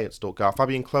 2-0 away at Stuttgart.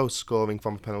 Fabian Klos scoring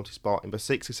from the penalty spot in the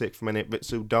 66th minute.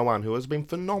 Ritsu Doan, who has been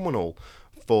phenomenal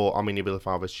for Arminia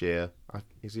Bielefeld this year.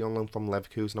 Is he on loan from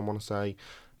Leverkusen, I want to say?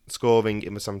 Scoring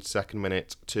in the 72nd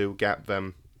minute to get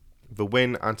them the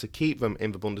win and to keep them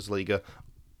in the Bundesliga.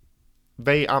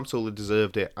 They absolutely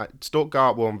deserved it.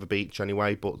 Stuttgart were on the beach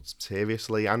anyway, but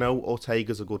seriously, I know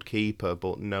Ortega's a good keeper,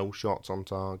 but no shots on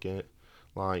target.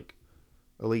 Like,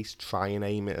 at least try and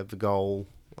aim it at the goal.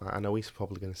 I know he's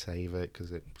probably going to save it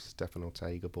because it's Stefan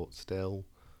Ortega, but still,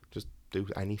 just do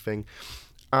anything.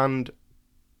 And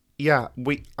yeah,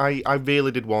 I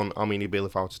really did want Arminia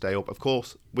Bielefeld to stay up. Of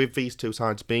course, with these two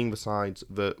sides being the sides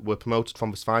that were promoted from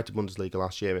the Zweite Bundesliga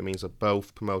last year, it means that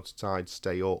both promoted sides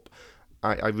stay up.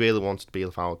 I really wanted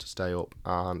Bielefeld to stay up,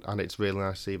 and it's really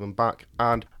nice to see them back.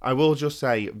 And I will just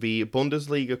say, the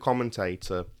Bundesliga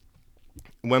commentator,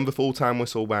 when the full-time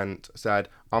whistle went, said,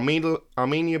 Arminia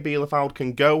Bielefeld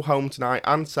can go home tonight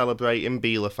and celebrate in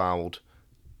Bielefeld.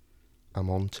 I'm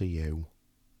on to you.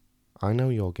 I know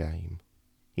your game.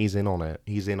 He's in on it.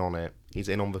 He's in on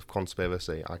the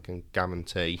conspiracy, I can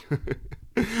guarantee.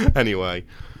 Anyway,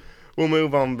 we'll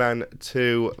move on then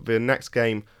to the next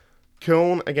game.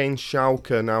 Köln against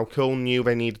Schalke. Now, Köln knew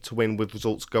they needed to win with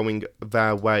results going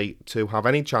their way to have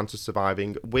any chance of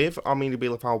surviving. With Arminia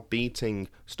Bielefeld beating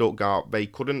Stuttgart, they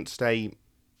couldn't stay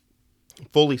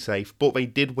fully safe, but they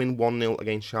did win 1-0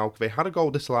 against Schalke. They had a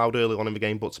goal disallowed early on in the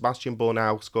game, but Sebastian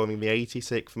Bornau scoring in the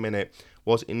 86th minute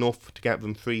was enough to get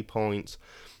them 3 points.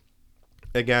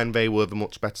 Again, they were the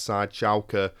much better side.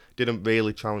 Schalke didn't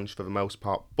really challenge for the most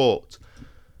part, but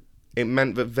it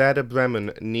meant that Werder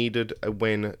Bremen needed a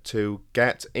win to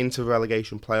get into the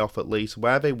relegation playoff at least,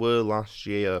 where they were last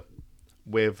year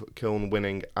with Köln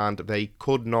winning, and they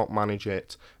could not manage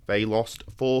it. They lost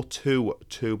 4-2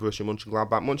 to Borussia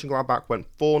Mönchengladbach. Mönchengladbach went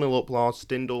 4-0 up, Lars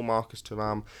Stindl, Marcus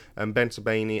Thuram, and Ben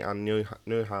Sebaini and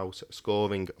Neuhaus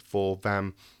scoring for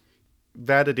them.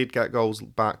 Werder did get goals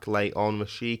back late on.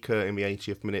 Rashica in the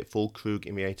 80th minute, Füllkrug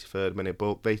in the 83rd minute,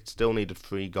 but they still needed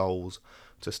 3 goals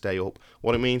to stay up.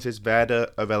 What it means is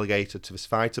Werder are relegated to the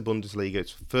Zweite Bundesliga.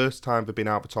 It's the first time they've been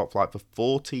out of the top flight for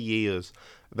 40 years.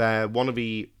 They're one of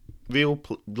the real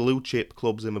blue chip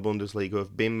clubs in the Bundesliga who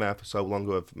have been there for so long,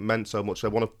 who have meant so much. They're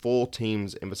one of 4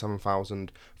 teams in the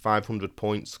 7,500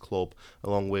 points club,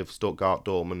 along with Stuttgart,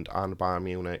 Dortmund and Bayern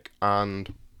Munich.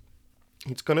 And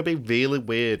it's going to be really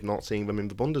weird not seeing them in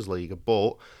the Bundesliga,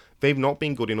 but they've not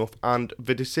been good enough. And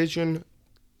the decision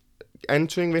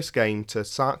entering this game to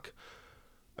sack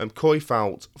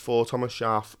Koifalt for Thomas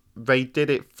Schaaf, they did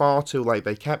it far too late.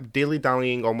 They kept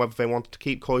dilly-dallying on whether they wanted to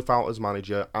keep Koifalt as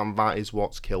manager, and that is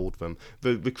what's killed them.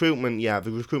 The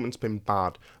recruitment's been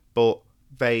bad, but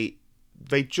they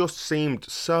just seemed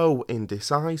so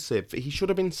indecisive. He should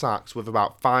have been sacked with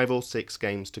about 5 or 6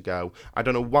 games to go. I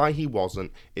don't know why he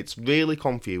wasn't. It's really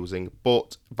confusing,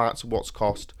 but that's what's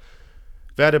cost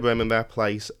Werder Bremen their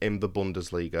place in the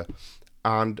Bundesliga.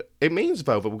 And it means,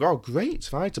 though, that we've got a great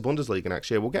Zweite Bundesliga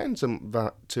next year. We'll get into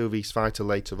that to the Zweite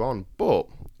later on. But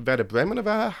Werder Bremen are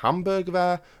there, Hamburg are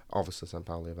there, obviously St.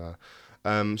 Pauli are there,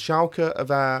 Schalke are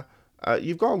there.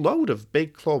 You've got a load of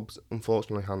big clubs.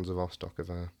 Unfortunately, Hansa Rostock are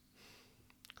there.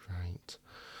 Great.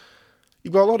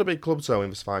 You've got a lot of big clubs, though,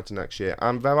 in the Zweite next year.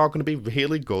 And there are going to be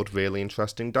really good, really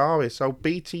interesting derbies. So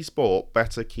BT Sport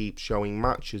better keep showing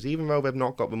matches, even though they've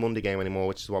not got the Monday game anymore,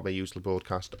 which is what they usually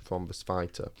broadcast from the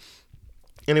Zweite.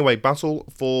 Anyway, battle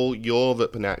for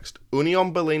Europe next.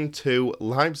 Union Berlin 2,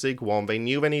 Leipzig 1. They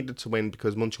knew they needed to win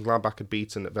because Mönchengladbach had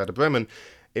beaten Werder Bremen.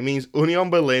 It means Union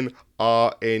Berlin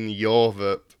are in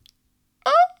Europe.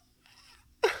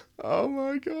 Oh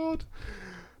my god.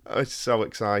 It's so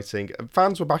exciting.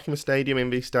 Fans were back in the stadium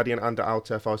in the Stadion an der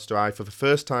Alte Forsterei for the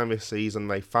first time this season.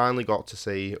 They finally got to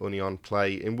see Union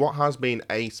play in what has been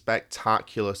a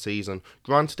spectacular season.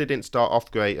 Granted, it didn't start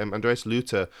off great. Andreas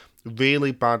Luther,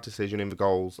 really bad decision in the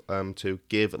goals to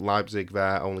give Leipzig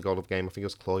their only goal of the game. I think it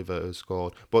was Kluivert who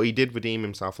scored. But he did redeem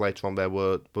himself later on. There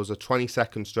was a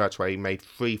 20-second stretch where he made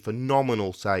 3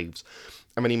 phenomenal saves.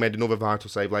 And then he made another vital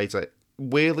save later.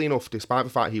 Weirdly enough, despite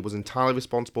the fact he was entirely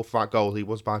responsible for that goal, he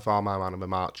was by far my man of the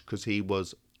match because he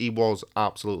was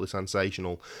absolutely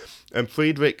sensational. And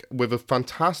Friedrich with a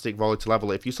fantastic volley to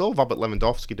level it. If you saw Robert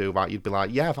Lewandowski do that, you'd be like,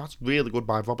 yeah, that's really good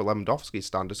by Robert Lewandowski's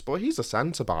standards, but he's a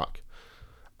centre-back.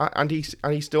 And he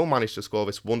still managed to score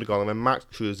this wonder goal. And then Max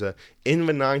Kruse, in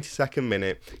the 92nd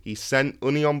minute, he sent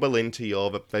Union Berlin to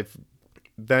Europe.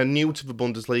 They're new to the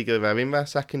Bundesliga, they're in their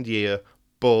second year,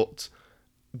 but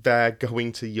they're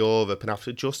going to Europe, and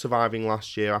after just surviving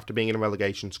last year, after being in a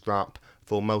relegation scrap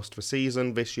for most of the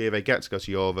season, this year they get to go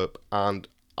to Europe, and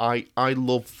I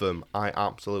love them. I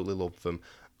absolutely love them.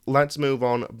 Let's move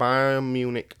on. Bayern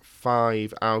Munich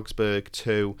 5, Augsburg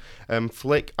 2.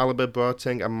 Flick, Alaba,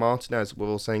 Boateng and Martinez were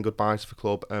all saying goodbye to the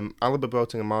club. Alaba,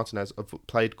 Boateng and Martinez have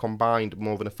played combined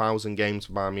more than 1,000 games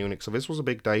for Bayern Munich, so this was a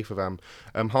big day for them.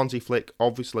 Hansi Flick,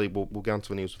 obviously, we'll get onto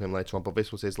the news with him later on, but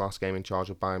this was his last game in charge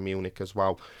of Bayern Munich as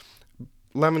well.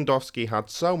 Lewandowski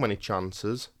had so many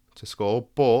chances to score,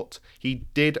 but he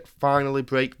did finally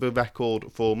break the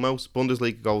record for most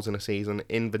Bundesliga goals in a season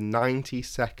in the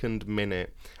 92nd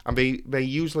minute. And they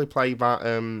usually play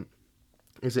that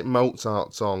is it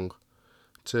Mozart song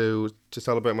to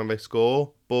celebrate when they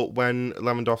score, but when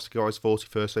Lewandowski got his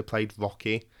 41st, they played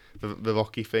Rocky, the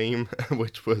Rocky theme,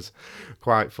 which was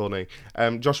quite funny.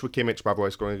 Joshua Kimmich, by the way,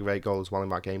 scoring a great goal as well in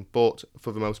that game, but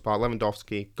for the most part,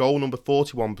 Lewandowski, goal number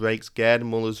 41, breaks Gerd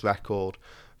Müller's record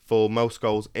for most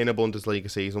goals in a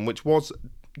Bundesliga season, which was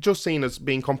just seen as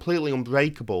being completely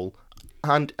unbreakable.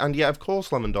 And yet, of course,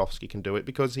 Lewandowski can do it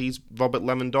because he's Robert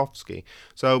Lewandowski.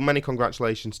 So many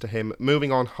congratulations to him.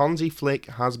 Moving on, Hansi Flick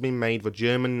has been made the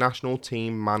German national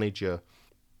team manager.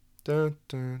 Da,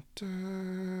 da, da.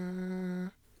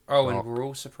 Oh, and we're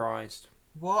all surprised.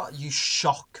 What? You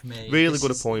shock me. Really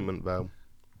good appointment, though.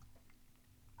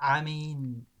 I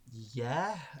mean,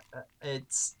 yeah,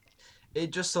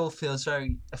 it just all feels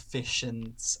very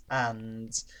efficient,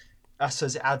 and I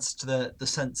suppose it adds to the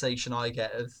sensation I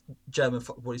get of German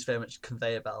football is very much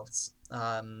conveyor belts.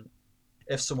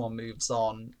 If someone moves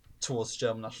on towards the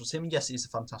German national team, yes, he's a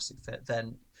fantastic fit,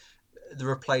 then the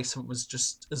replacement was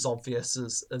just as obvious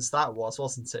as that was,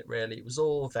 wasn't it, really? It was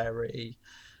all very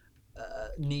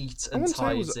neat and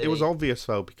tidy. It was obvious,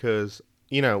 though, because,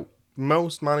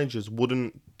 most managers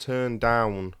wouldn't turn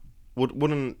down,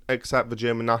 wouldn't accept the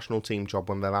German national team job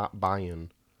when they're at Bayern.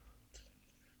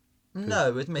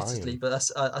 No, admittedly, but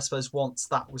I suppose once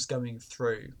that was going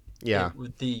through, Yeah,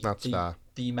 the that's fair.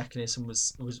 The mechanism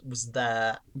was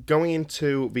there. Going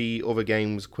into the other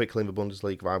games quickly in the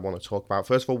Bundesliga I want to talk about.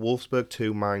 First of all, Wolfsburg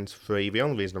 2, Mainz 3. The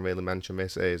only reason I really mention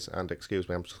this is, and excuse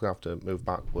me, I'm just going to have to move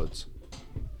backwards.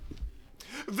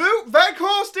 Wout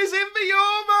Weghorst is in the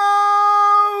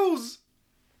Euros!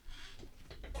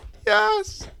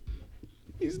 Yes!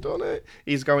 He's done it.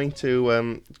 He's going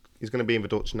to be in the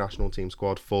Dutch national team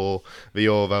squad for the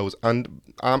Euros, and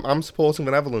I'm supporting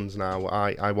the Netherlands now.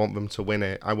 I want them to win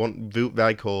it. I want Wout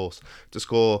Weghorst to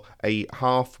score a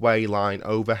halfway line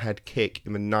overhead kick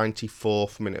in the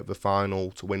 94th minute of the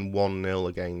final to win 1-0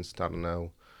 against, I don't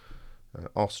know,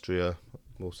 Austria,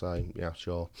 we'll say, yeah,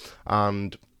 sure,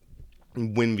 and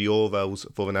win the Euros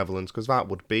for the Netherlands, because that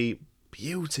would be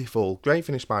beautiful. Great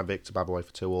finish by Victor, by the way,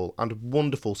 for 2-2, and a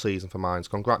wonderful season for Mainz.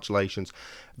 Congratulations.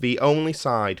 The only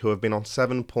side who have been on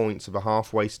 7 points of the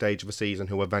halfway stage of the season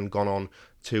who have then gone on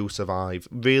to survive.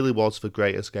 Really was the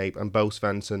great escape, and Bo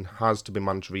Svensson has to be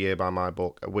manager of the year by my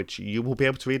book, which you will be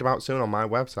able to read about soon on my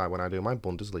website when I do my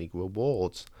Bundesliga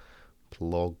awards.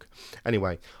 Plug.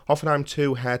 Anyway, Hoffenheim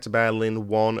 2, Hertha Berlin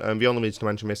 1. The only reason to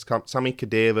mention this, Sami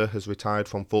Khedira has retired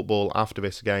from football after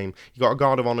this game. He got a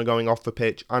guard of honour going off the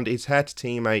pitch, and his Hertha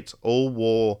teammates all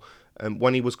wore,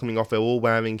 when he was coming off, they were all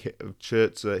wearing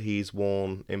shirts that he's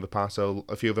worn in the past. So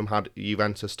a few of them had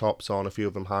Juventus tops on, a few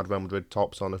of them had Real Madrid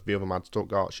tops on, a few of them had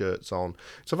Stuttgart shirts on.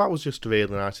 So that was just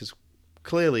really nice. It's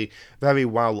clearly very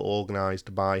well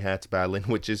organised by Hertha Berlin,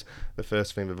 which is the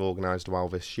first thing they've organised well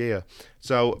this year.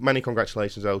 So many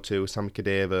congratulations though to Sami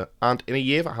Khedira, and in a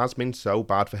year that has been so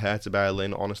bad for Hertha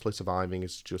Berlin, honestly surviving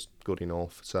is just good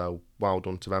enough. So well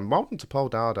done to them. Well done to Paul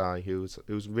Dardai, who's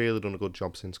really done a good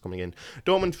job since coming in.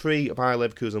 Dortmund 3, Bayer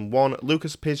Leverkusen 1.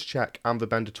 Lucas Piszczek and the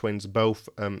Bender twins both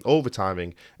all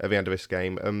retiring at the end of this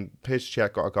game.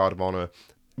 Piszczek got a guard of honour.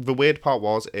 The weird part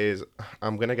is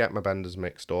I'm going to get my Benders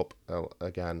mixed up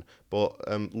again, but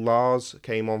Lars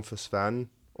came on for Sven,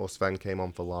 or Sven came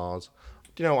on for Lars.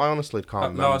 Do you know, I honestly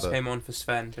can't remember. Lars came on for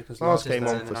Sven, because Lars came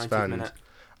on for Sven,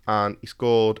 and he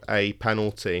scored a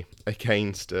penalty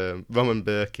against Roman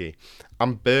Berkey,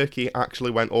 and Berkey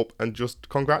actually went up and just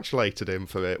congratulated him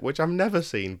for it, which I've never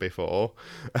seen before.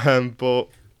 But well,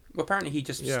 apparently he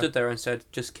just stood there and said,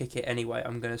 "Just kick it anyway.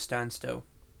 I'm going to stand still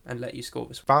and let you score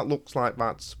this." That looks like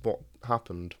that's what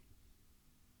happened.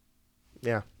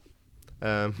 Yeah.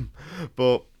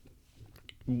 But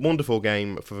wonderful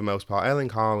game for the most part. Erling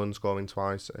Haaland scoring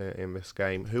twice in this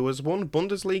game, who has won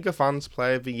Bundesliga Fans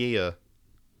Player of the Year.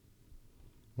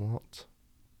 What?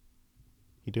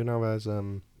 You do know there's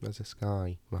this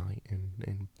guy, right,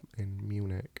 in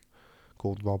Munich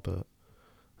called Robert.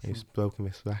 He's broken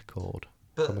this record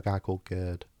from a guy called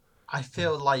Gerd. I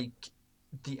feel like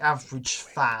the average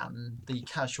fan, the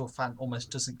casual fan,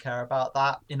 almost doesn't care about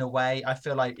that in a way. I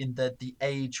feel like in the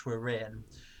age we're in,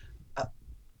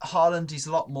 Haaland is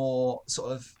a lot more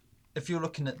sort of, if you're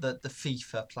looking at the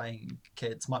FIFA playing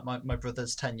kids, my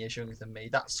brother's 10 years younger than me,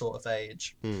 that sort of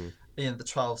age, the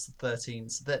 12s and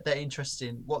 13s, they're interested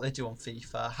in what they do on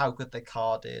FIFA, how good their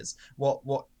card is, what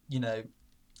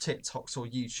TikToks or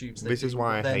YouTubes. This is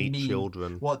why I hate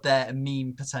children. What their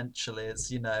meme potential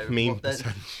is, Meme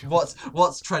potential.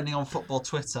 What's trending on football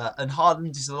Twitter, and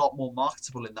Haaland is a lot more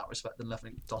marketable in that respect than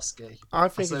Lewandowski. I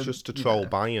think it's just to troll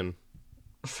Bayern.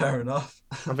 Fair enough.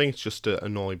 I think it's just to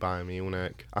annoy Bayern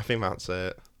Munich. I think that's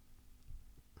it.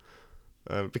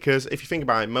 Because if you think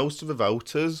about it, most of the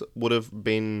voters would have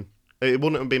been... It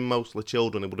wouldn't have been mostly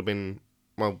children. It would have been...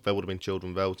 Well, there would have been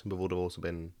children voting, but there would have also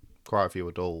been quite a few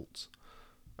adults.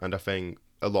 And I think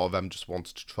a lot of them just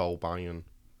wanted to troll Bayern.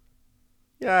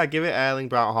 Yeah, give it Erling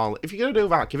Braut Haaland. If you're going to do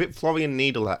that, give it Florian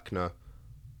Niederlechner.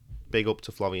 Big up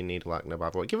to Florian Niederlechner,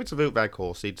 by the way. Give it to Wout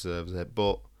Weghorst, he deserves it.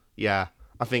 But, yeah,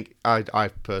 I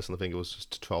personally think it was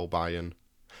just to troll Bayern.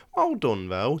 Well done,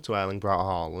 though, to Erling Braut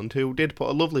Haaland, who did put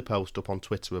a lovely post up on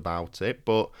Twitter about it.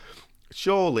 But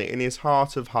surely, in his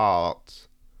heart of hearts,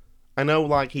 I know,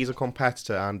 like, he's a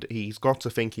competitor and he's got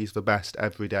to think he's the best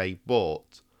every day,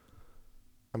 but...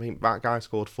 I mean, that guy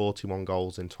scored 41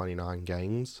 goals in 29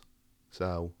 games.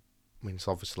 So, I mean, he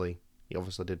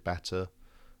obviously did better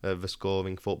at the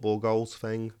scoring football goals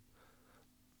thing.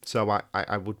 So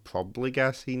I would probably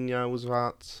guess he knows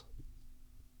that.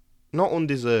 Not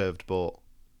undeserved, but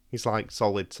he's like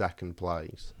solid second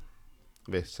place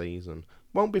this season.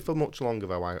 Won't be for much longer,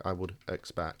 though, I would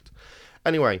expect.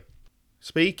 Anyway,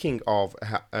 Speaking of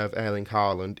Erling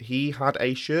Haaland, he had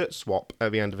a shirt swap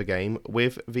at the end of the game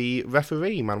with the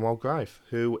referee, Manuel Greif,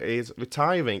 who is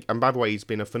retiring. And by the way, he's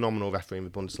been a phenomenal referee in the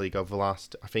Bundesliga over the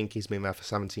last, I think he's been there for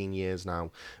 17 years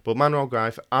now. But Manuel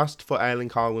Greif asked for Erling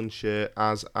Haaland's shirt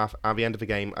at the end of the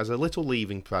game as a little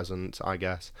leaving present, I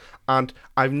guess. And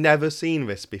I've never seen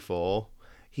this before.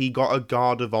 He got a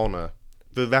guard of honour.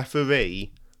 The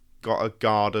referee got a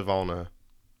guard of honour.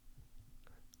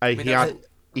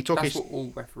 He took that's his. what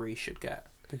all referees should get.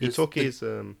 He took his.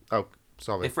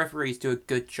 Sorry. If referees do a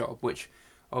good job, which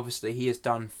obviously he has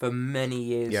done for many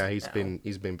years. Yeah, he's now, been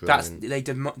brilliant.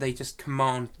 They just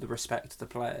command the respect of the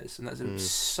players, and that's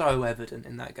so evident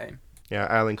in that game. Yeah,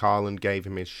 Erling Haaland gave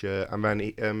him his shirt, and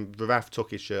then the ref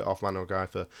took his shirt off Manuel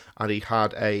Greifer, and he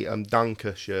had a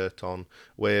Danke shirt on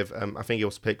with I think it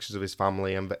was pictures of his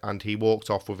family, and he walked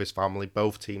off with his family.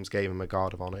 Both teams gave him a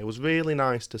guard of honour. It was really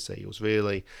nice to see. It was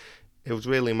really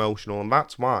emotional, and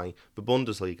that's why the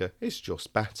Bundesliga is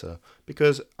just better,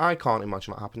 because I can't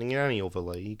imagine that happening in any other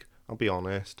league, I'll be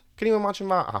honest. Can you imagine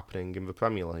that happening in the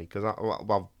Premier League? Because,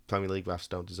 Premier League refs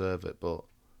don't deserve it, but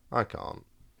I can't.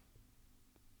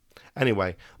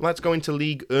 Anyway, let's go into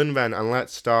Ligue 1 then, and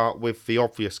let's start with the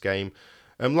obvious game.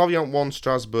 Lorient 1,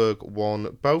 Strasbourg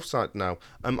 1, both sides now.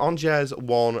 Angers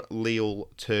 1, Lille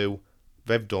 2.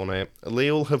 They've done it.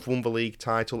 Lille have won the league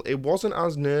title. It wasn't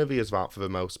as nervy as that for the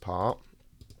most part.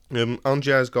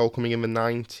 Angers' goal coming in the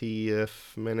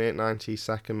 90th minute,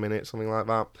 92nd minute, something like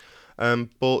that.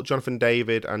 But Jonathan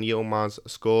David and Yilmaz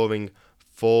scoring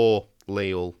for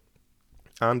Lille.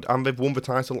 And they've won the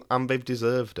title, and they've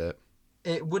deserved it.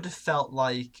 It would have felt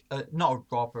like, not a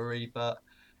robbery, but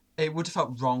it would have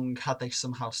felt wrong had they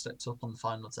somehow stepped up on the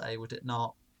final day, would it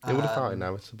not? It would have felt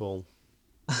inevitable.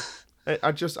 I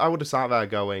would have sat there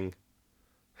going,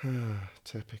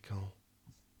 typical.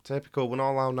 We're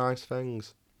not allowed nice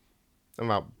things.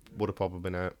 And that would have probably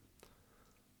been it.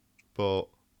 But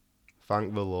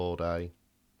thank the Lord, eh?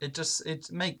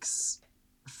 It makes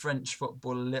French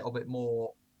football a little bit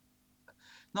more,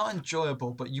 not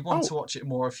enjoyable, but you want to watch it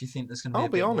more if you think there's going to be a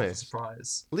bit more of a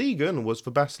surprise. Ligue 1 was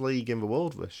the best league in the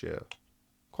world this year.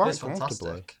 Quite comfortably.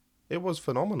 Fantastic. It was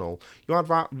phenomenal. You had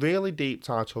that really deep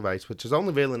title race, which has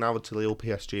only really narrowed to Lille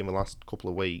PSG in the last couple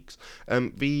of weeks.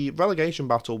 The relegation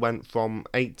battle went from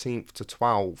 18th to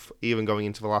 12th, even going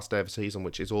into the last day of the season,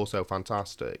 which is also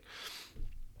fantastic.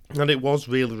 And it was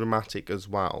really dramatic as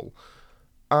well.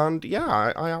 And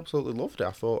yeah, I absolutely loved it.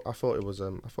 I thought it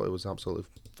was absolutely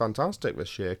fantastic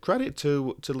this year. Credit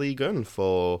to Ligue 1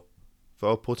 for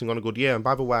putting on a good year. And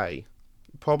by the way,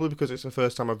 probably because it's the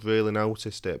first time I've really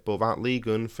noticed it, but that Ligue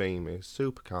 1 theme is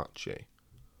super catchy.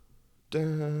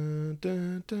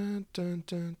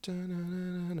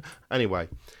 Anyway,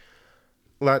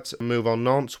 let's move on.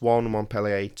 Nantes 1,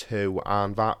 Montpellier 2,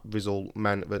 and that result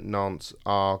meant that Nantes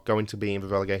are going to be in the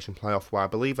relegation playoff, where I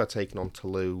believe they're taking on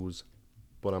Toulouse,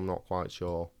 but I'm not quite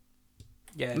sure.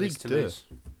 Yeah, Ligue Toulouse,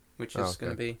 which is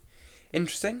going to be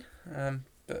interesting,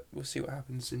 but we'll see what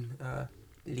happens in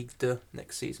Ligue 2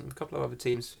 next season. A couple of other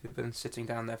teams who've been sitting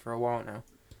down there for a while now.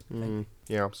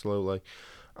 Yeah, absolutely.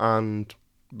 And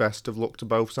best of luck to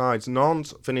both sides.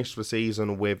 Nantes finished the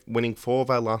season with winning 4 of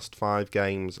their last 5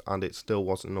 games, and it still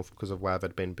wasn't enough because of where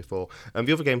they'd been before. And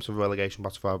the other games for the relegation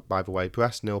battle, by the way,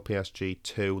 Brest 0, PSG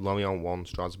 2, Lorient 1,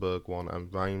 Strasbourg 1,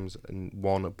 and Reims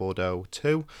 1, Bordeaux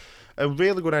 2. A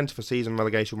really good end to the season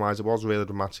relegation-wise. It was really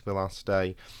dramatic the last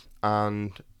day.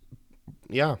 And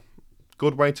yeah,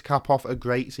 good way to cap off a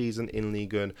great season in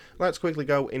Ligue 1. Let's quickly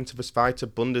go into the Zweite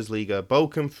Bundesliga.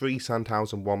 Bochum 3,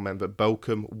 Sandhausen 1 meant that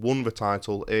Bochum won the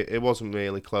title. It wasn't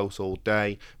really close all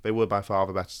day. They were by far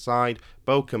the better side.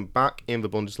 Bochum back in the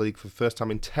Bundesliga for the first time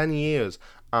in 10 years.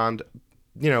 And,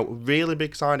 really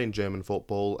big side in German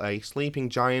football. A sleeping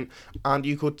giant. And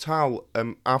you could tell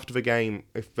after the game,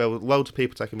 if there were loads of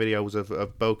people taking videos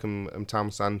of Bochum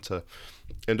Town Centre,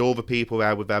 and all the people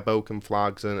there with their Bochum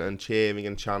flags and cheering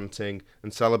and chanting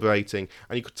and celebrating.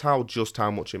 And you could tell just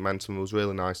how much it meant to them. It was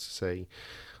really nice to see.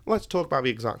 Let's talk about the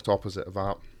exact opposite of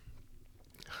that.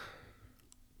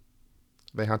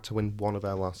 They had to win 1 of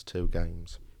their last 2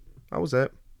 games. That was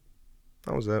it.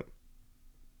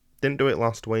 Didn't do it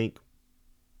last week.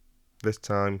 This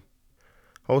time.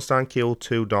 Holstein Kiel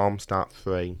 2, Darmstadt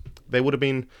 3. They would have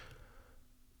been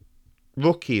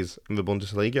rookies in the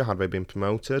Bundesliga had they been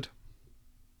promoted.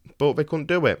 But they couldn't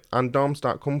do it, and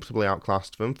Darmstadt comfortably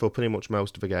outclassed them for pretty much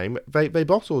most of the game. They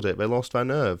bottled it, they lost their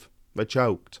nerve, they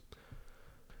choked.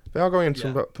 They are going into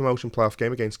a promotion playoff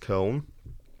game against Köln,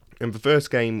 And the first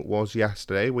game was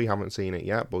yesterday. We haven't seen it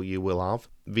yet, but you will have.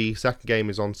 The second game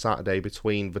is on Saturday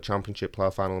between the Championship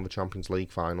playoff final and the Champions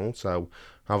League final. So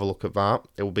have a look at that.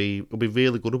 It'll be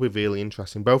really good. It'll be really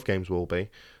interesting. Both games will be.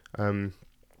 The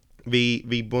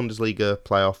Bundesliga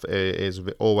playoff is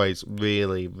always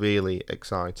really, really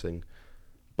exciting,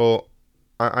 but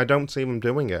I don't see them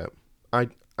doing it.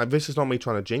 This is not me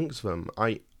trying to jinx them.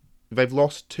 They've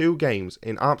lost 2 games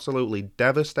in absolutely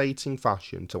devastating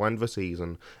fashion to end the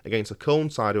season against a Köln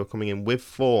side who are coming in with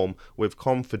form, with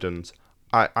confidence.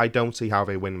 I don't see how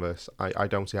they win this. I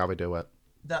don't see how they do it.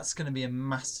 That's going to be a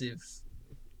massive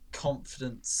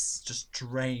confidence just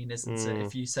drain, isn't it?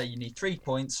 If you say you need 3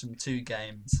 points from 2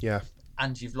 games,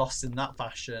 and you've lost in that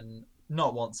fashion,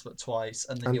 not once but twice,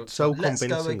 and then you're so let's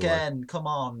go again, come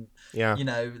on, yeah,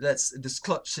 this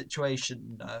clutch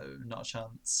situation, no, not a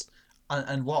chance.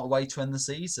 And what a way to end the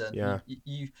season. Yeah.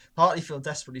 You partly feel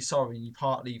desperately sorry, and you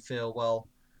partly feel, well,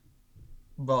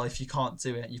 if you can't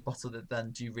do it, you've bottled it,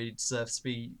 then do you really deserve to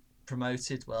be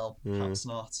promoted? Well, perhaps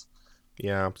not.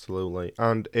 Yeah, absolutely.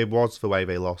 And it was the way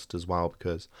they lost as well,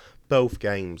 because both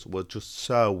games were just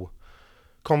so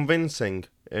convincing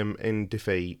in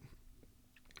defeat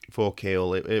for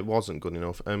Kiel. It wasn't good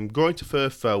enough. Greuther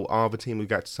Fürth, though, are the team we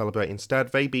get to celebrate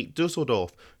instead. They beat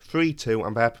Dusseldorf 3-2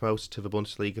 and they're promoted to the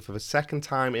Bundesliga for the second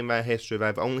time in their history.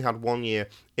 They've only had 1 year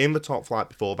in the top flight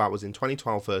before. That was in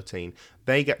 2012-13.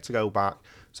 They get to go back.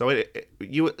 So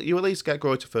you at least get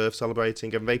Greuther Fürth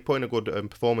celebrating, and they put in a good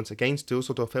performance against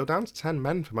Dusseldorf. They were down to 10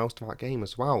 men for most of that game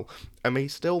as well. And they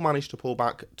still managed to pull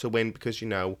back to win because,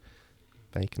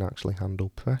 they can actually handle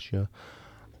pressure.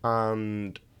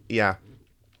 And, yeah,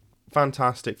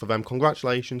 fantastic for them.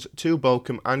 Congratulations to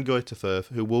Bochum and Greuther Fürth,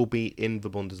 who will be in the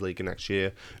Bundesliga next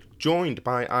year, joined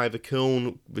by either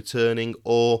Köln returning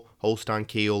or Holstein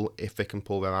Kiel if they can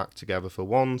pull their act together for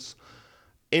once.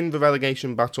 In the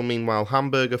relegation battle, meanwhile,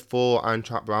 Hamburger 4 and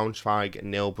Braunschweig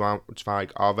 0.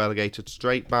 Braunschweig are relegated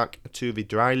straight back to the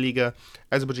Liga.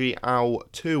 Esbjerg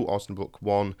out to Osnabrück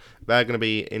 1.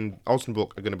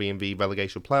 Osnabrück are going to be in the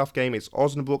relegation playoff game. It's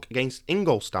Osnabrück against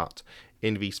Ingolstadt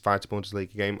in the Zweite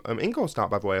Bundesliga game. Ingolstadt,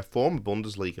 by the way, a former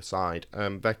Bundesliga side.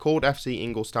 They're called FC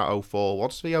Ingolstadt 04.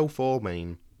 What does the 04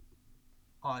 mean?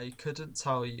 I couldn't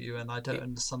tell you, and I don't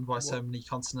understand why so many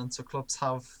continental clubs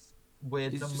have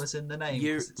weird numbers in the name.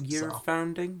 Year of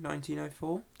founding,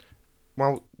 1904?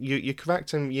 Well, you're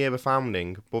correct in year of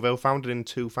founding, but they were founded in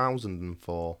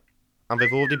 2004. And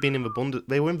they've already been in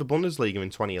they were in the Bundesliga in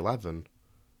 2011.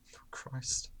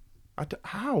 Christ.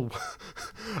 How?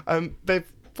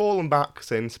 They've fallen back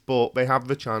since, but they have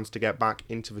the chance to get back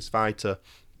into the Zweite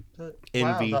in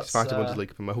the Zweite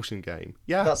Bundesliga promotion game.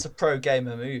 Yeah. That's a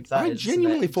pro-gamer move. I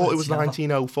genuinely thought it was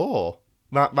 1904.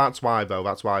 That's why, though.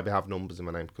 That's why they have numbers in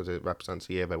my name, because it represents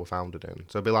the year they were founded in.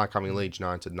 So it'd be like having Leeds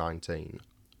United 19.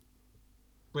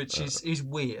 Which is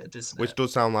weird, isn't it? Which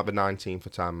does sound like the 19th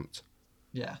attempt.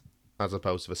 Yeah. As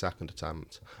opposed to the second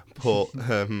attempt. But,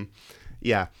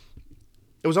 yeah.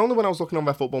 It was only when I was looking on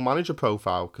their Football Manager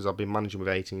profile, because I've been managing with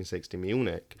 1860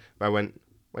 Munich, where I went,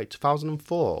 wait,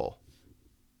 2004?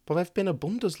 But they've been a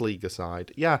Bundesliga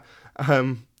side. Yeah.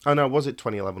 Oh no, was it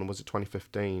 2011 or was it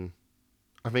 2015?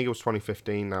 I think it was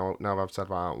 2015 now I've said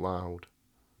that out loud.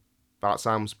 That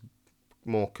sounds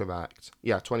more correct.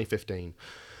 Yeah, 2015.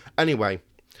 Anyway,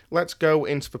 let's go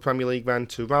into the Premier League then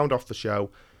to round off the show.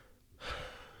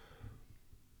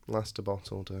 Leicester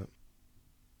bottled it.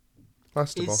 I'm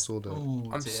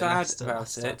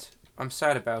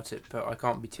sad about it, but I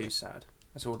can't be too sad.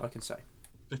 That's all I can say.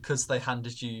 Because they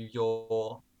handed you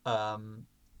your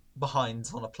behind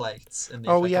on a plate in the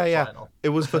FA Cup final. It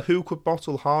was the who could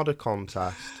bottle harder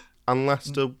contest, and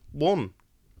Leicester won.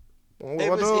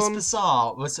 It's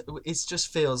bizarre. It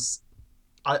just feels.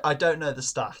 I don't know the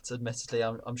stat. Admittedly,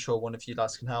 I'm sure one of you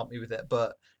guys can help me with it.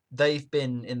 But they've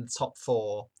been in the top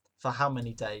 4 for how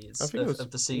many days of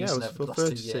the season over the last 2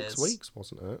 years? 36 weeks,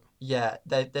 wasn't it? Yeah,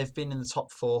 they've been in the top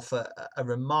 4 for a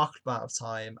remarkable amount of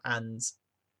time, and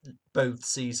both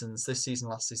seasons, this season,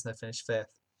 last season, they finished 5th.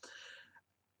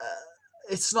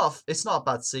 It's not a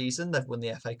bad season. They've won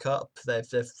the FA Cup. They've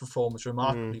performed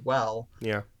remarkably well.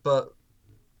 Yeah. But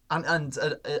and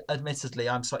admittedly,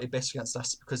 I'm slightly bitter against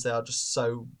Leicester because they are just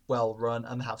so well run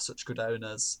and have such good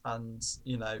owners, and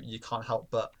you can't help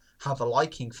but have a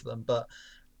liking for them. But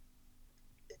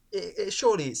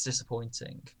surely it's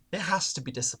disappointing. It has to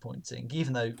be disappointing,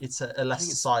 even though it's a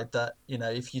Leicester side that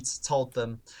if you'd told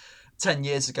them 10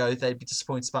 years ago they'd be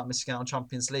disappointed about missing out on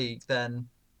Champions League, then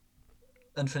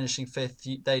and finishing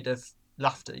 5th, they'd have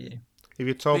laughed at you. If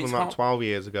you told them that 12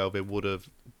 years ago, they would have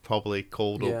probably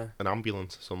called up an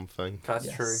ambulance or something.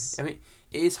 That's true. I mean,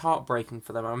 it is heartbreaking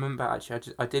for them. I remember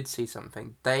actually, I did see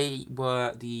something. They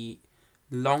were the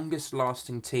longest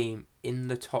lasting team in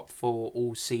the top four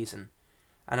all season.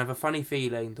 And I have a funny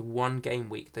feeling the one game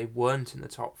week they weren't in the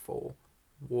top four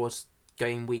was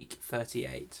game week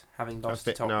 38, having lost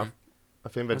to Tottenham. No, I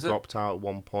think they dropped out at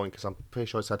one point because I'm pretty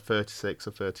sure it's had 36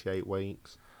 or 38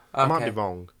 weeks. Okay. I might be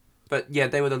wrong. But yeah,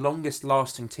 they were the longest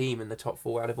lasting team in the top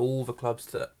four out of all the clubs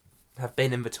that have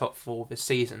been in the top four this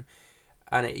season.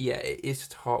 And it is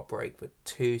just heartbreak with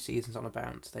 2 seasons on a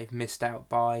bounce. They've missed out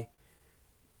by,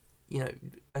 I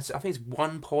think it's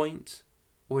 1 point,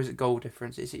 or is it goal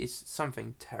difference? It's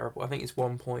something terrible. I think it's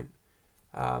 1 point,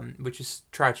 which is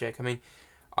tragic. I mean,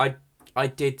 I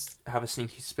did have a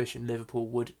sneaky suspicion Liverpool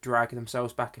would drag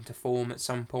themselves back into form at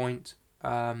some point,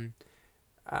 and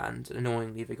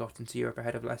annoyingly they got into Europe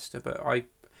ahead of Leicester. But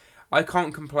I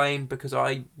can't complain because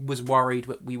I was worried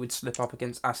that we would slip up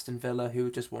against Aston Villa, who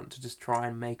would just want to try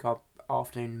and make our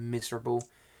afternoon miserable.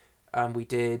 And we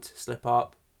did slip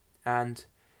up, and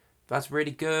that's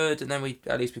really good. And then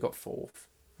at least we got 4th,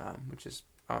 which is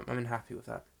I'm happy with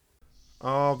that.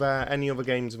 Are there any other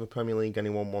games in the Premier League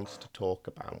anyone wants to talk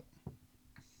about?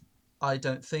 I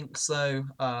don't think so.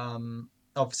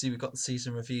 Obviously, we've got the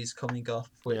season reviews coming up,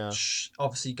 which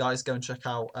obviously, guys, go and check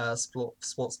out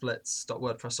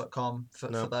sportsblitz.wordpress.com for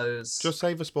those. Just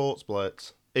say the Sports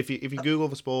Blitz. If you Google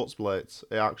the Sports Blitz,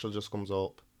 it actually just comes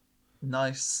up.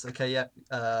 Nice. Okay, yeah.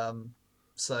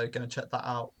 So go and check that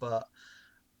out. But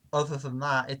other than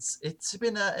that, it's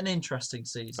been an interesting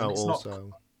season. Oh, it's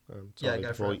also, sorry,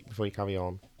 before you carry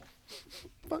on.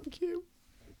 Thank you.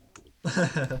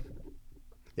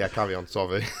 Yeah, carry on.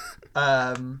 Sorry.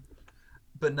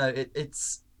 But no,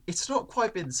 it's not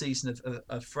quite been the season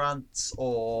of France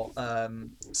or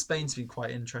Spain's been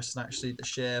quite interesting actually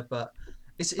this year, but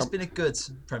it's been a good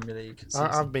Premier League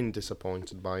season. I've been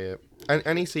disappointed by it.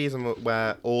 Any season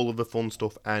where all of the fun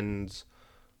stuff ends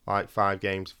like 5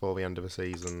 games before the end of the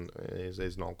season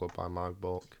is not good by my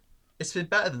book. It's been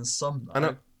better than some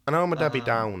though. I know I'm a Debbie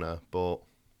Downer, but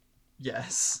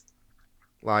yes,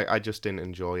 like I just didn't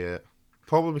enjoy it.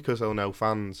 Probably because there were no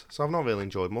fans, so I've not really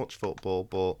enjoyed much football,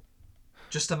 but...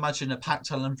 Just imagine a packed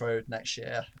Elland Road next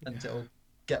year, and it'll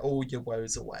get all your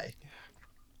woes away.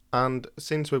 And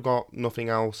since we've got nothing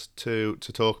else to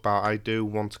talk about, I do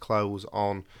want to close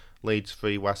on Leeds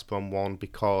 3, West Brom 1,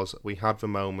 because we had the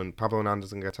moment, Pablo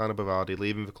Hernandez and Gaetano Berardi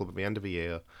leaving the club at the end of the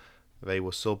year. They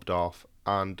were subbed off,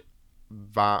 and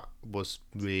that was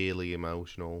really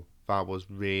emotional. That was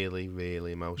really,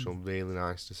 really emotional, really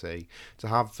nice to see. To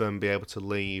have them be able to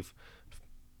leave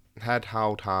head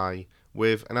held high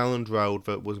with an Elland Road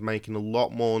that was making a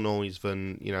lot more noise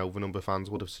than, the number of fans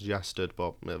would have suggested,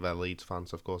 but they're Leeds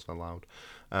fans, of course they're loud.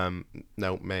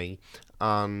 No, me.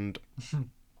 And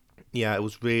yeah, it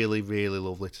was really, really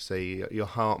lovely to see. Your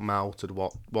heart melted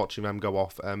watching them go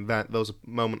off. Then there was a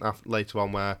moment later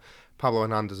on where Pablo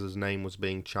Hernandez's name was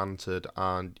being chanted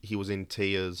and he was in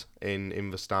tears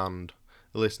in the stand,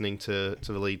 listening to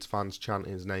the Leeds fans chant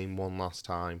his name one last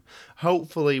time.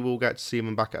 Hopefully we'll get to see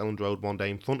him back at Elland Road one day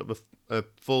in front of a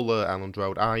fuller Elland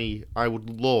Road. I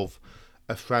would love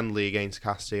a friendly against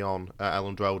Castillon at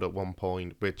Elland Road at one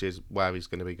point, which is where he's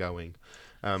going to be going.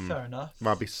 Fair enough.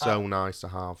 That'd be so nice to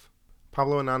have.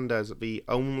 Pablo Hernandez, the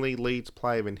only Leeds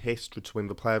player in history to win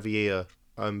the Player of the Year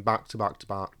back to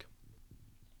back.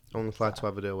 Only player to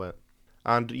ever do it.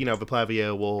 And, the Player of the Year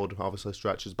award obviously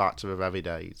stretches back to the very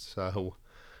days, so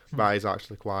that is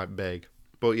actually quite big.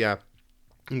 But yeah,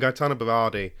 Gaetano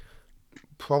Berardi,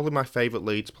 probably my favourite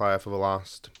Leeds player for the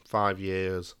last 5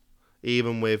 years.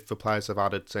 Even with the players I've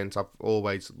added since, I've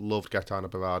always loved Gaetano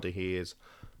Berardi. He is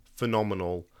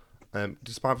phenomenal.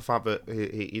 Despite the fact that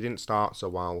he didn't start so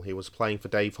well, he was playing for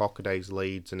Dave Hockaday's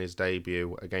Leeds in his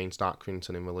debut against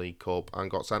Accrington in the League Cup and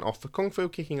got sent off for kung fu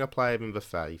kicking a player in the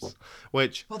face,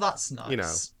 which, well, that's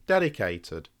nice.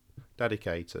 Dedicated.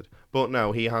 But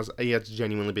no, he has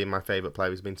genuinely been my favourite player.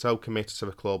 He's been so committed to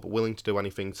the club, willing to do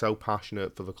anything, so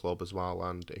passionate for the club as well,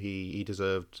 and he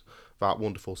deserved that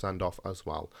wonderful send-off as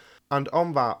well. And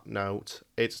on that note,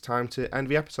 it's time to end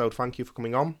the episode. Thank you for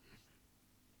coming on.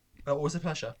 It was a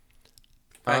pleasure.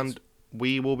 Thanks. And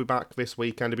we will be back this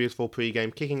weekend, a beautiful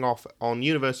pre-game, kicking off on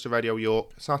University Radio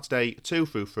York, Saturday 2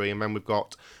 through 3, and then we've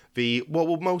got what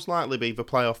will most likely be the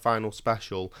playoff final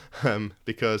special,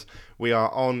 because we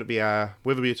are on the air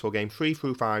with a beautiful game 3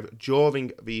 through 5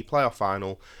 during the playoff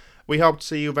final. We hope to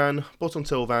see you then, but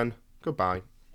until then, goodbye.